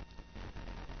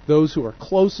 Those who are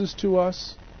closest to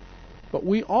us, but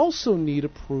we also need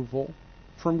approval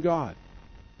from God.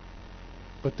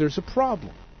 But there's a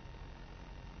problem.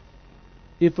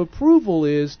 If approval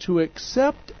is to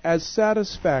accept as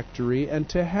satisfactory and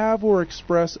to have or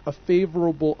express a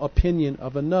favorable opinion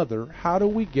of another, how do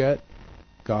we get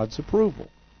God's approval?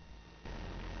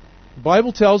 The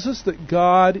Bible tells us that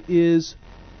God is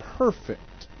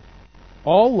perfect,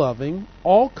 all loving,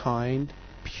 all kind,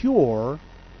 pure,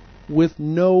 with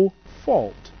no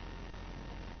fault.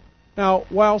 Now,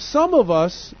 while some of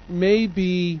us may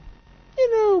be,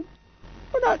 we're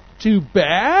not too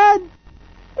bad,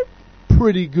 we're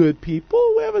pretty good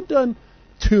people, we haven't done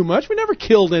too much, we never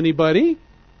killed anybody,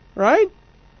 right?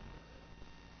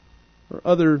 Or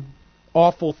other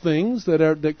awful things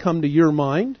that come to your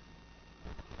mind,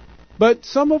 but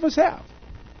some of us have.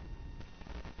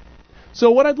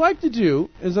 So what I'd like to do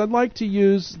is I'd like to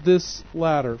use this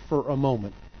ladder for a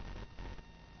moment.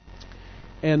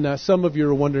 And some of you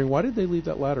are wondering, why did they leave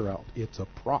that ladder out? It's a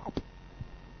prop.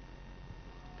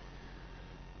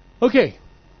 Okay,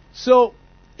 so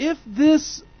if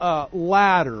this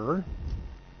ladder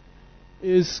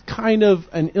is kind of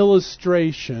an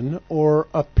illustration or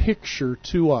a picture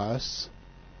to us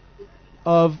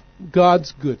of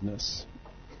God's goodness,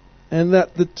 and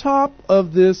that the top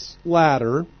of this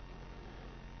ladder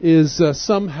is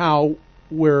somehow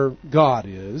where God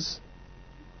is,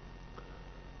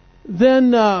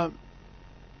 then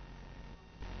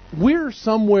we're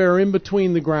somewhere in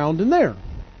between the ground and there.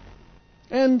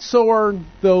 And so are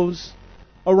those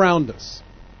around us.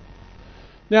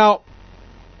 Now,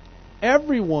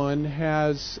 everyone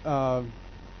has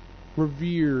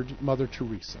revered Mother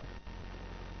Teresa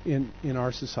in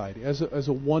our society as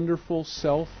a wonderful,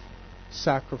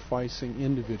 self-sacrificing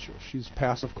individual. She's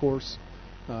passed, of course,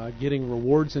 getting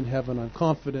rewards in heaven, I'm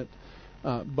confident.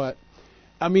 But,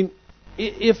 I mean,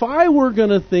 if I were going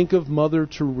to think of Mother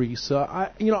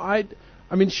Teresa,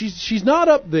 she's not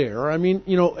up there. I mean,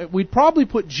 we'd probably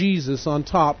put Jesus on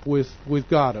top with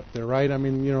God up there, right? I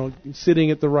mean,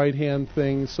 sitting at the right hand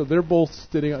thing. So they're both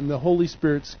sitting, and the Holy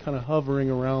Spirit's kind of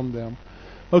hovering around them.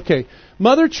 Okay,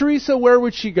 Mother Teresa, where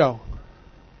would she go?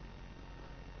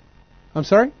 I'm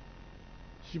sorry?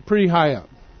 She's pretty high up.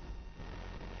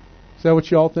 Is that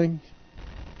what you all think?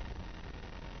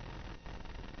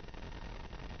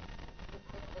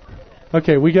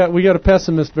 Okay, we got a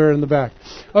pessimist there in the back.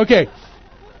 Okay.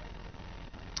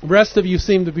 The rest of you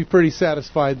seem to be pretty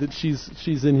satisfied that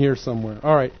she's in here somewhere.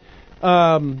 All right.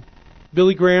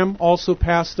 Billy Graham also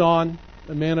passed on,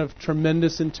 a man of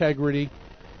tremendous integrity.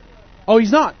 Oh,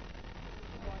 he's not.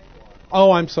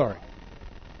 Oh, I'm sorry.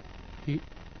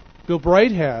 Bill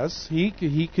Bright has. He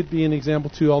could be an example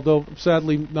too, although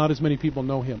sadly not as many people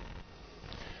know him.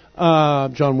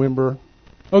 John Wimber.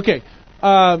 Okay.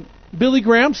 Billy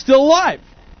Graham, still alive.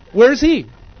 Where's he?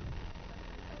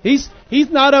 He's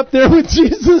not up there with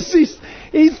Jesus.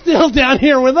 He's still down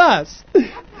here with us.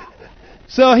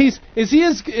 So is he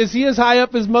as high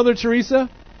up as Mother Teresa?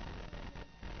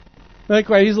 Not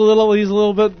quite. He's a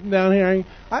little bit down here.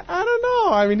 I don't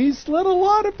know. I mean, he's led a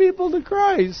lot of people to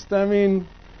Christ. I mean,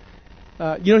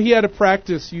 he had a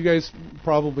practice. You guys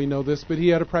probably know this, but he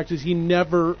had a practice. He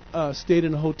never stayed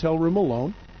in a hotel room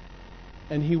alone,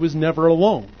 and he was never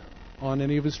alone on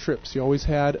any of his trips. He always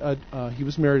had he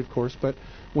was married, of course, but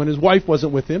when his wife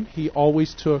wasn't with him, he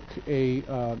always took a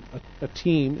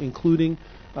team, including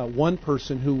one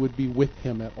person who would be with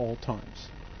him at all times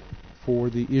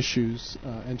for the issues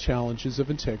and challenges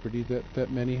of integrity that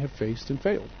many have faced and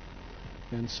failed.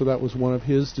 And so that was one of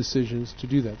his decisions to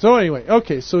do that. So anyway,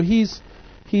 okay, so he's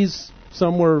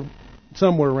somewhere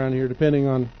around here, depending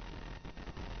on.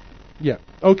 Yeah,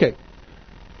 okay.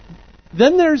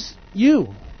 Then there's you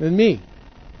and me.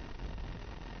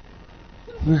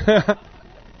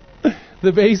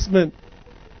 The basement.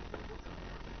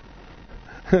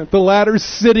 The ladder's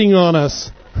sitting on us.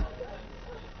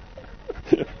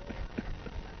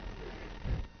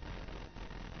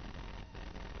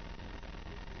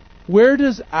 Where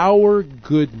does our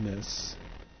goodness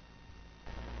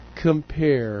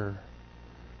compare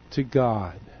to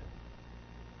God,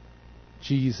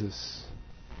 Jesus,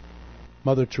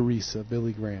 Mother Teresa,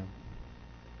 Billy Graham?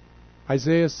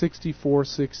 Isaiah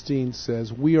 64:16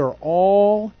 says, "We are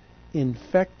all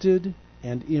infected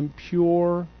and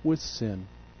impure with sin.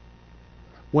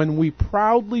 When we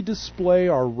proudly display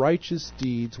our righteous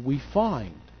deeds, we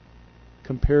find,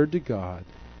 compared to God,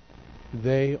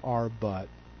 they are but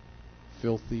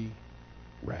filthy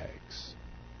rags."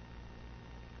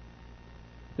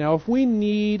 Now, if we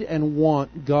need and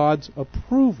want God's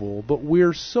approval, but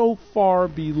we're so far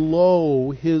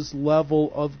below His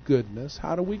level of goodness,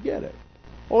 how do we get it?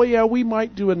 Oh yeah, we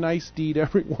might do a nice deed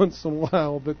every once in a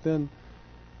while, but then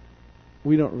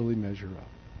we don't really measure up.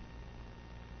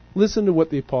 Listen to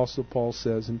what the Apostle Paul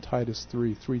says in Titus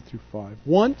 3:3-5.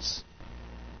 "Once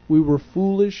we were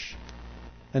foolish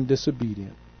and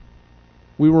disobedient.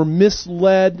 We were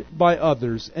misled by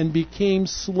others and became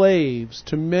slaves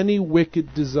to many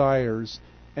wicked desires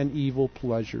and evil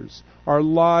pleasures. Our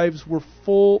lives were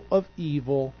full of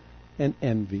evil and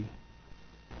envy.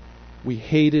 We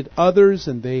hated others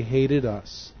and they hated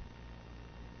us."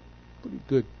 Pretty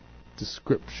good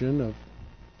description of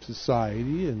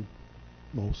society and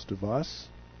most of us.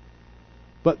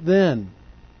 But then,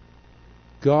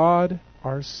 God,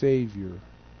 our Savior,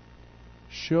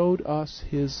 showed us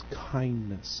His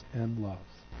kindness and love.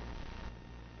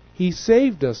 He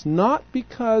saved us not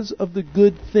because of the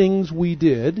good things we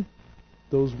did,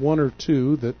 those one or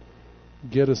two that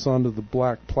get us onto the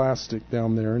black plastic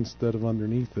down there instead of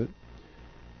underneath it.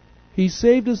 He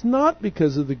saved us not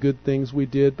because of the good things we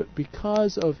did, but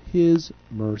because of His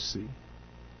mercy.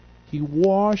 He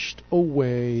washed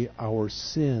away our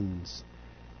sins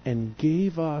and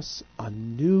gave us a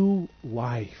new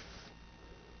life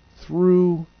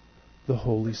through the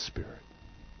Holy Spirit.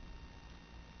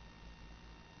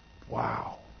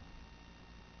 Wow.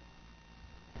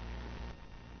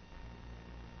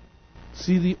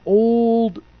 See, the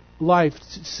old life,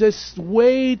 just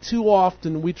way too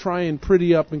often we try and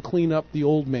pretty up and clean up the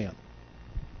old man.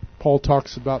 Paul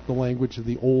talks about the language of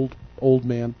the old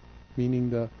man, meaning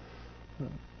the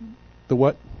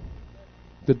what?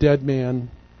 The dead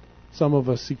man. Some of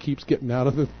us, he keeps getting out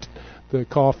of the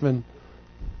coffin.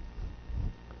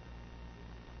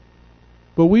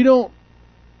 But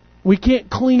we can't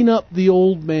clean up the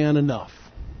old man enough.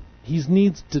 He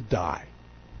needs to die.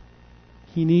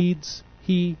 She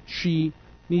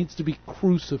needs to be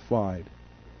crucified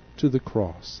to the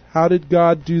cross. How did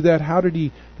God do that? How did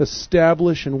He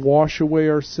establish and wash away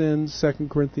our sins? 2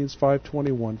 Corinthians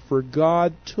 5:21. For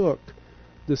God took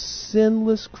the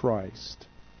sinless Christ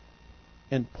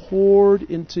and poured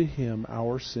into Him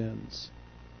our sins.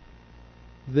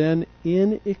 Then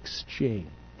in exchange,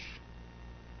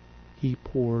 He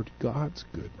poured God's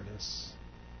goodness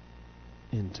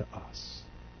into us.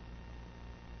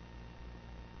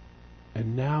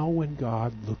 And now when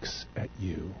God looks at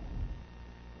you,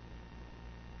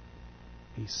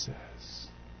 He says,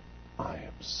 I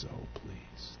am so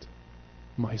pleased.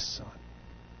 My son,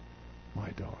 my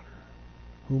daughter,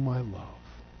 whom I love,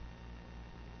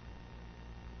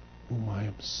 whom I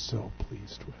am so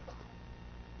pleased with.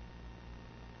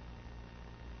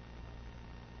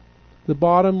 The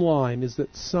bottom line is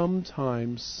that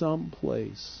sometimes,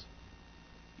 someplace,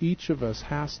 each of us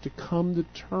has to come to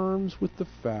terms with the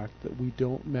fact that we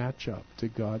don't match up to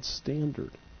God's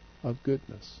standard of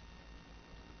goodness.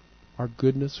 Our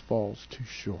goodness falls too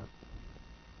short.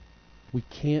 We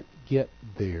can't get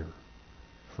there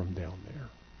from down there.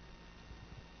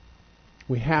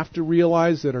 We have to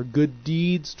realize that our good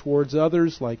deeds towards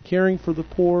others, like caring for the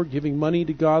poor, giving money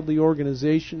to godly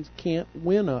organizations, can't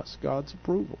win us God's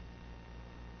approval.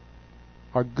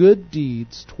 Our good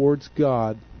deeds towards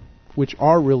God, which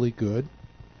are really good,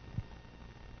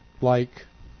 like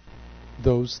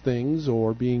those things,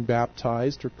 or being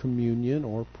baptized, or communion,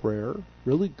 or prayer,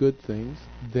 really good things,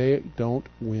 they don't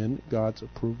win God's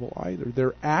approval either.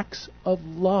 They're acts of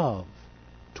love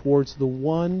towards the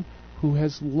one who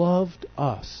has loved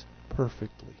us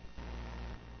perfectly.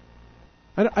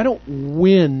 I don't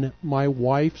win my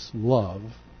wife's love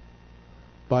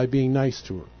by being nice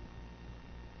to her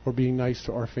or being nice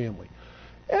to our family.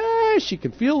 She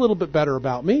can feel a little bit better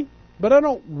about me, but I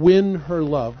don't win her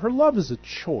love. Her love is a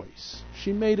choice.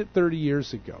 She made it 30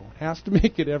 years ago. Has to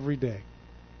make it every day.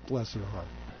 Bless her heart.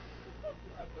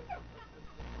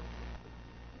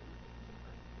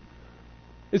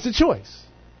 It's a choice.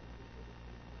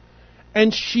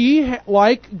 And she,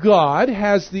 like God,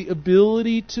 has the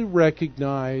ability to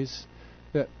recognize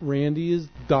that Randy is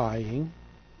dying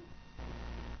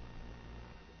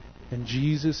and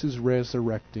Jesus is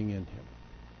resurrecting in him.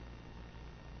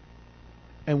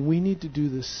 And we need to do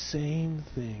the same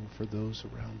thing for those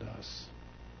around us.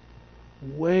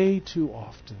 Way too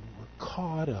often we're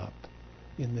caught up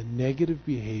in the negative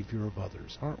behavior of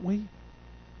others, aren't we?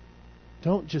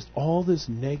 Don't just all this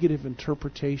negative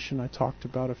interpretation I talked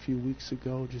about a few weeks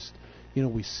ago. Just,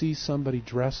 we see somebody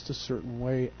dressed a certain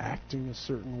way, acting a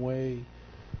certain way,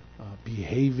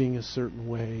 behaving a certain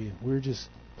way, and we're just,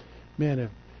 man,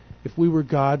 if we were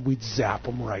God, we'd zap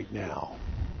them right now.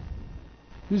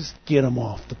 We'd just get them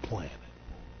off the planet.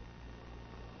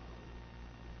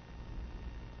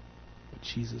 But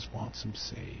Jesus wants them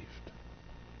saved.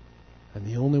 And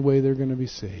the only way they're going to be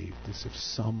saved is if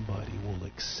somebody will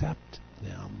accept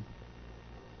them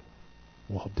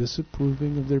while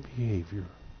disapproving of their behavior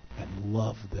and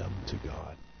love them to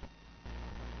God.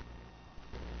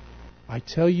 I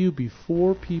tell you,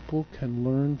 before people can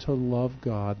learn to love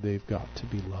God, they've got to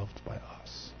be loved by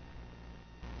us.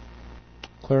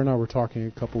 Claire and I were talking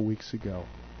a couple weeks ago.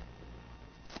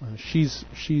 She's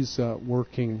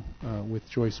working with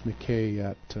Joyce McKay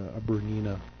at a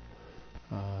Bernina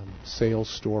sales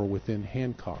store within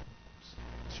Hancock.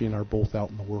 She and I are both out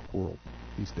in the work world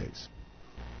these days.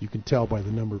 You can tell by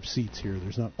the number of seats here,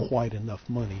 there's not quite enough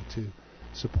money to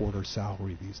support our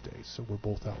salary these days, so we're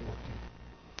both out working.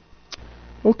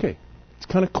 Okay, it's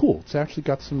kind of cool. It's actually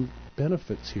got some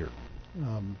benefits here.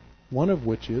 One of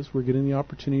which is we're getting the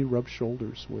opportunity to rub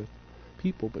shoulders with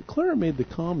people. But Clara made the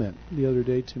comment the other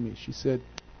day to me. She said,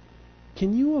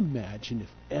 can you imagine if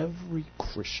every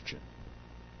Christian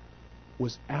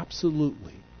was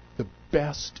absolutely the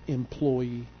best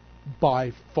employee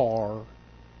by far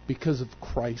because of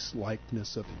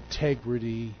Christ-likeness, of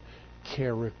integrity,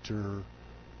 character,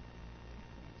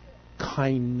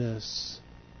 kindness,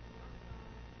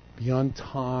 be on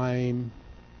time,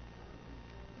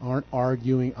 aren't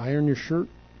arguing, iron your shirt?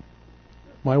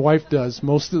 My wife does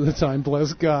most of the time,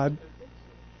 bless God.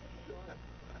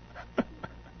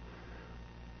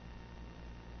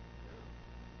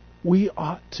 We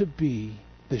ought to be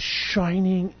the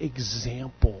shining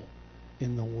example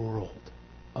in the world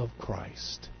of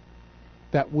Christ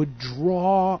that would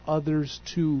draw others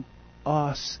to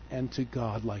us and to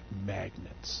God like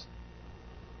magnets,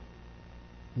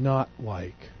 not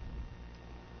like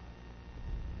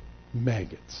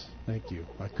maggots. Thank you.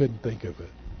 I couldn't think of it.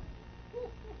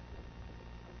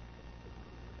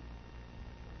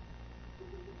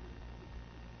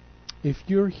 If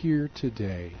you're here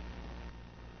today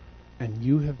and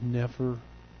you have never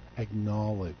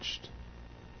acknowledged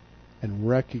and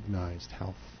recognized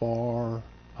how far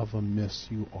of a miss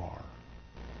you are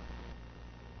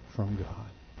from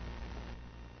God,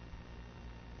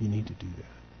 you need to do that.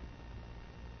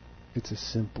 It's a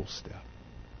simple step,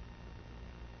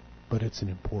 but it's an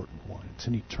important one. It's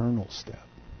an eternal step.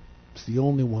 It's the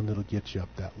only one that'll get you up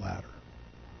that ladder.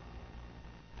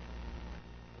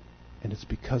 And it's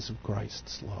because of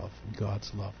Christ's love and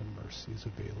God's love and mercy is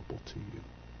available to you.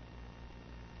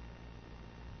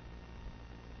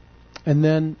 And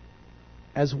then,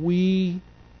 as we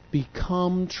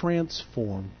become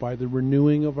transformed by the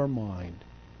renewing of our mind,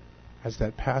 as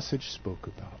that passage spoke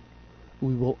about,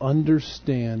 we will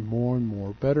understand more and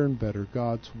more, better and better,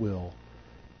 God's will,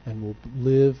 and will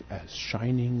live as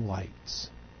shining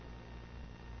lights,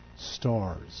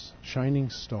 stars, shining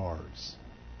stars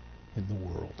in the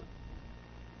world.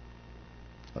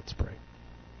 Let's pray.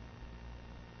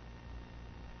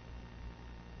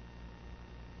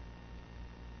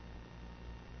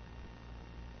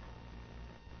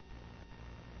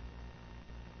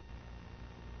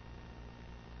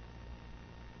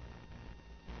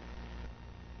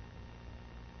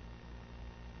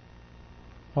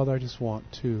 Father, I just want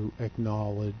to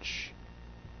acknowledge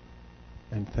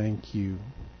and thank you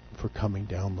for coming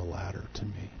down the ladder to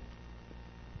me.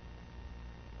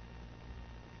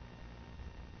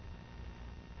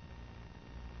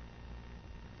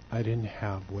 I didn't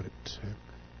have what it took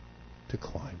to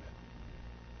climb it.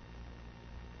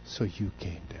 So you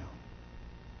came down.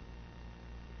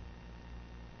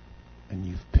 And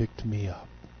you've picked me up.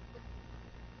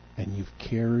 And you've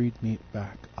carried me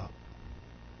back up.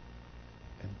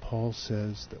 And Paul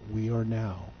says that we are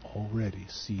now already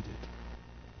seated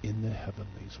in the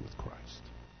heavenlies with Christ.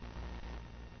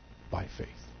 By faith.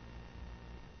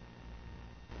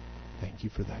 Thank you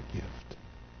for that gift.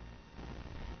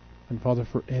 And Father,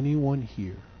 for anyone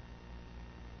here,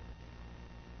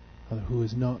 Father, who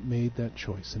has not made that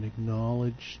choice and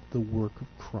acknowledged the work of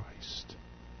Christ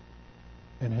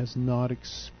and has not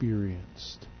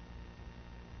experienced,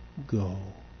 go,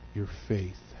 your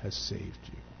faith has saved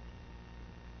you.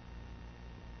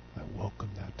 I welcome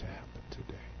that to happen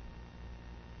today.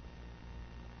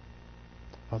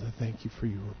 Father, thank you for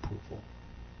your approval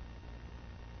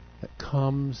that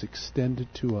comes extended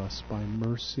to us by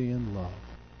mercy and love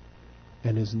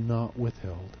and is not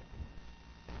withheld.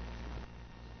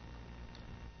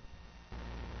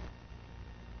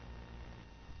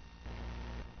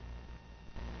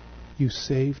 You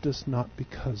saved us not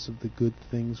because of the good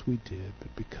things we did,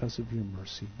 but because of your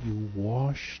mercy. You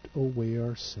washed away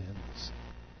our sins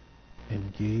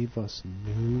and gave us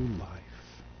new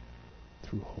life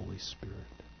through Holy Spirit.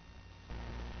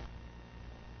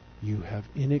 You have,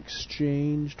 in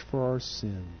exchange for our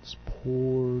sins,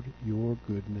 poured your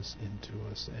goodness into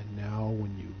us. And now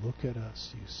when you look at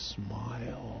us, you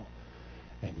smile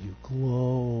and you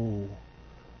glow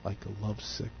like a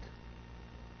lovesick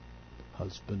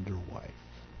husband or wife,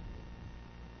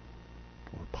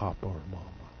 or papa or mama.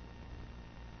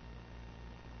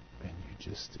 And you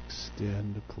just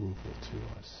extend approval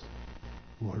to us.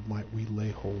 Lord, might we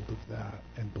lay hold of that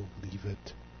and believe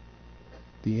it.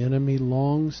 The enemy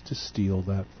longs to steal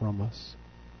that from us,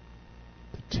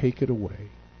 to take it away,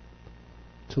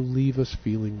 to leave us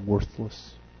feeling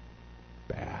worthless,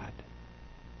 bad.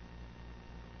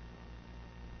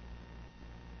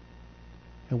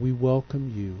 And we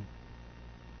welcome you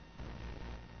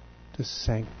to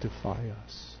sanctify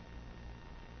us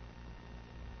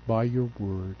by your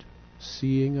word,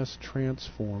 seeing us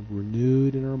transformed,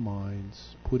 renewed in our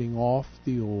minds, putting off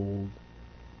the old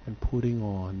and putting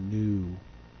on new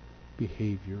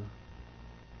behavior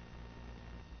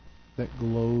that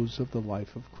glows of the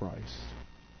life of Christ.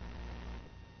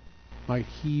 Might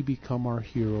He become our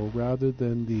hero rather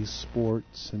than these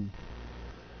sports and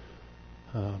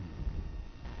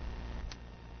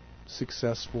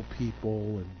successful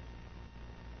people and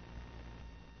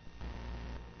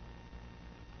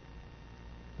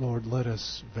Lord, let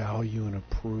us value and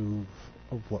approve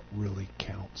of what really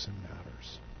counts and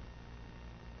matters.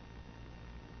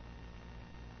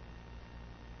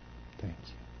 Thank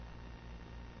you.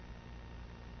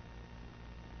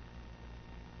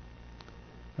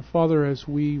 And Father, as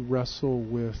we wrestle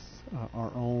with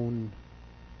our own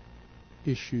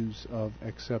issues of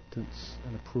acceptance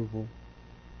and approval,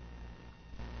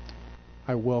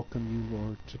 I welcome you,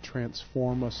 Lord, to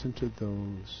transform us into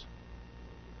those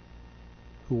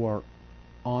who are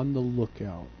on the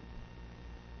lookout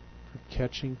for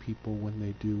catching people when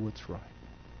they do what's right,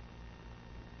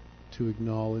 to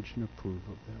acknowledge and approve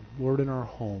of them. Lord, in our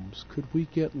homes, could we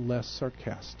get less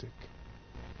sarcastic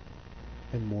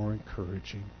and more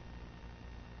encouraging?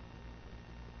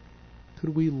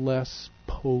 Could we less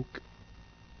poke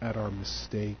at our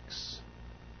mistakes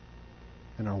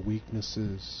and our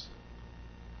weaknesses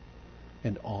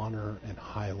and honor and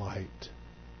highlight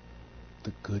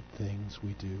the good things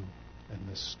we do and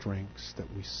the strengths that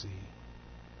we see?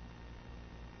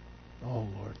 Oh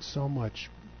Lord, so much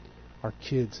our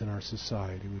kids in our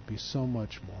society would be so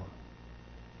much more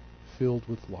filled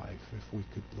with life if we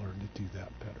could learn to do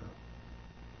that better.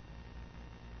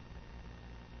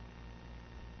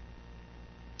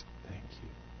 Thank you.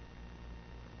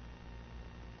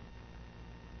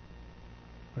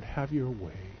 Lord, have your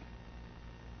way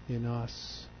in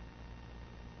us,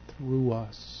 through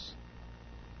us,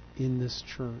 in this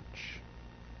church,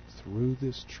 through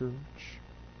this church,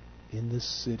 in this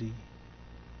city,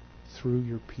 through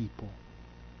your people.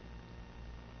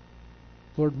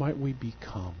 Lord, might we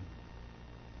become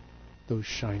those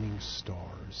shining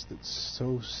stars that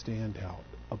so stand out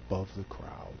above the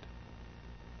crowd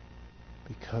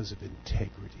because of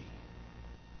integrity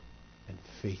and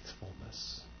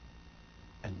faithfulness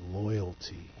and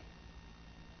loyalty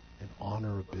and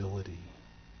honorability.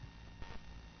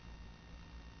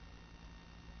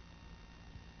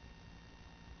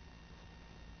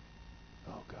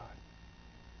 Oh God.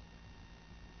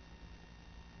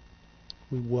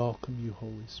 We welcome you,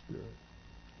 Holy Spirit.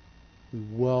 We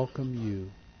welcome you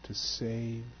to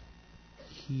save,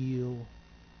 heal,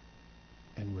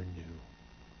 and renew.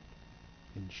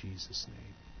 In Jesus'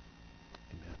 name,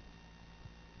 amen.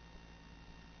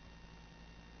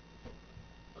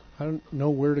 I don't know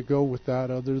where to go with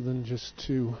that other than just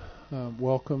to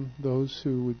welcome those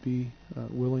who would be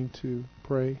willing to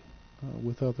pray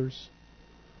with others.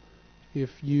 If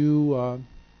you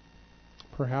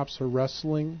perhaps are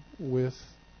wrestling with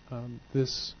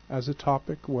this as a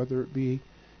topic, whether it be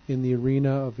in the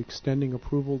arena of extending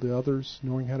approval to others,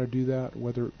 knowing how to do that,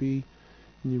 whether it be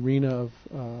in the arena of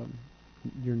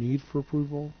your need for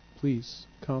approval, please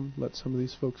come. Let some of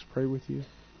these folks pray with you.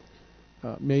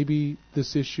 Maybe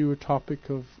this issue, a topic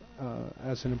of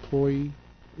as an employee,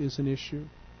 is an issue.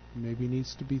 Maybe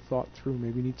needs to be thought through.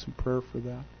 Maybe need some prayer for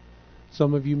that.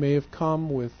 Some of you may have come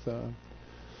with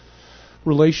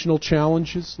relational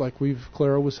challenges, like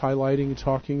Clara was highlighting and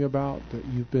talking about, that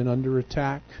you've been under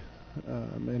attack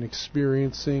and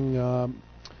experiencing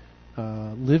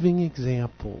living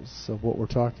examples of what we're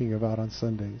talking about on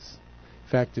Sundays.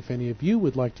 In fact, if any of you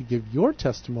would like to give your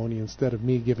testimony instead of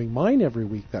me giving mine every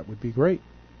week, that would be great.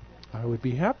 I would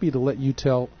be happy to let you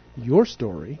tell your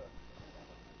story.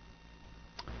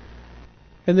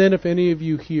 And then if any of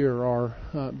you here are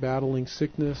battling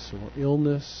sickness or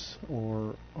illness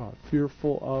or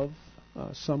fearful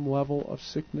of some level of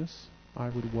sickness, I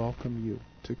would welcome you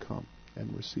to come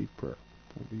and receive prayer.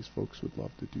 Well, these folks would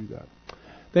love to do that.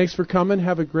 Thanks for coming.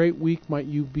 Have a great week. Might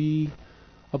you be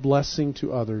a blessing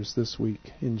to others this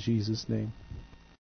week. In Jesus' name.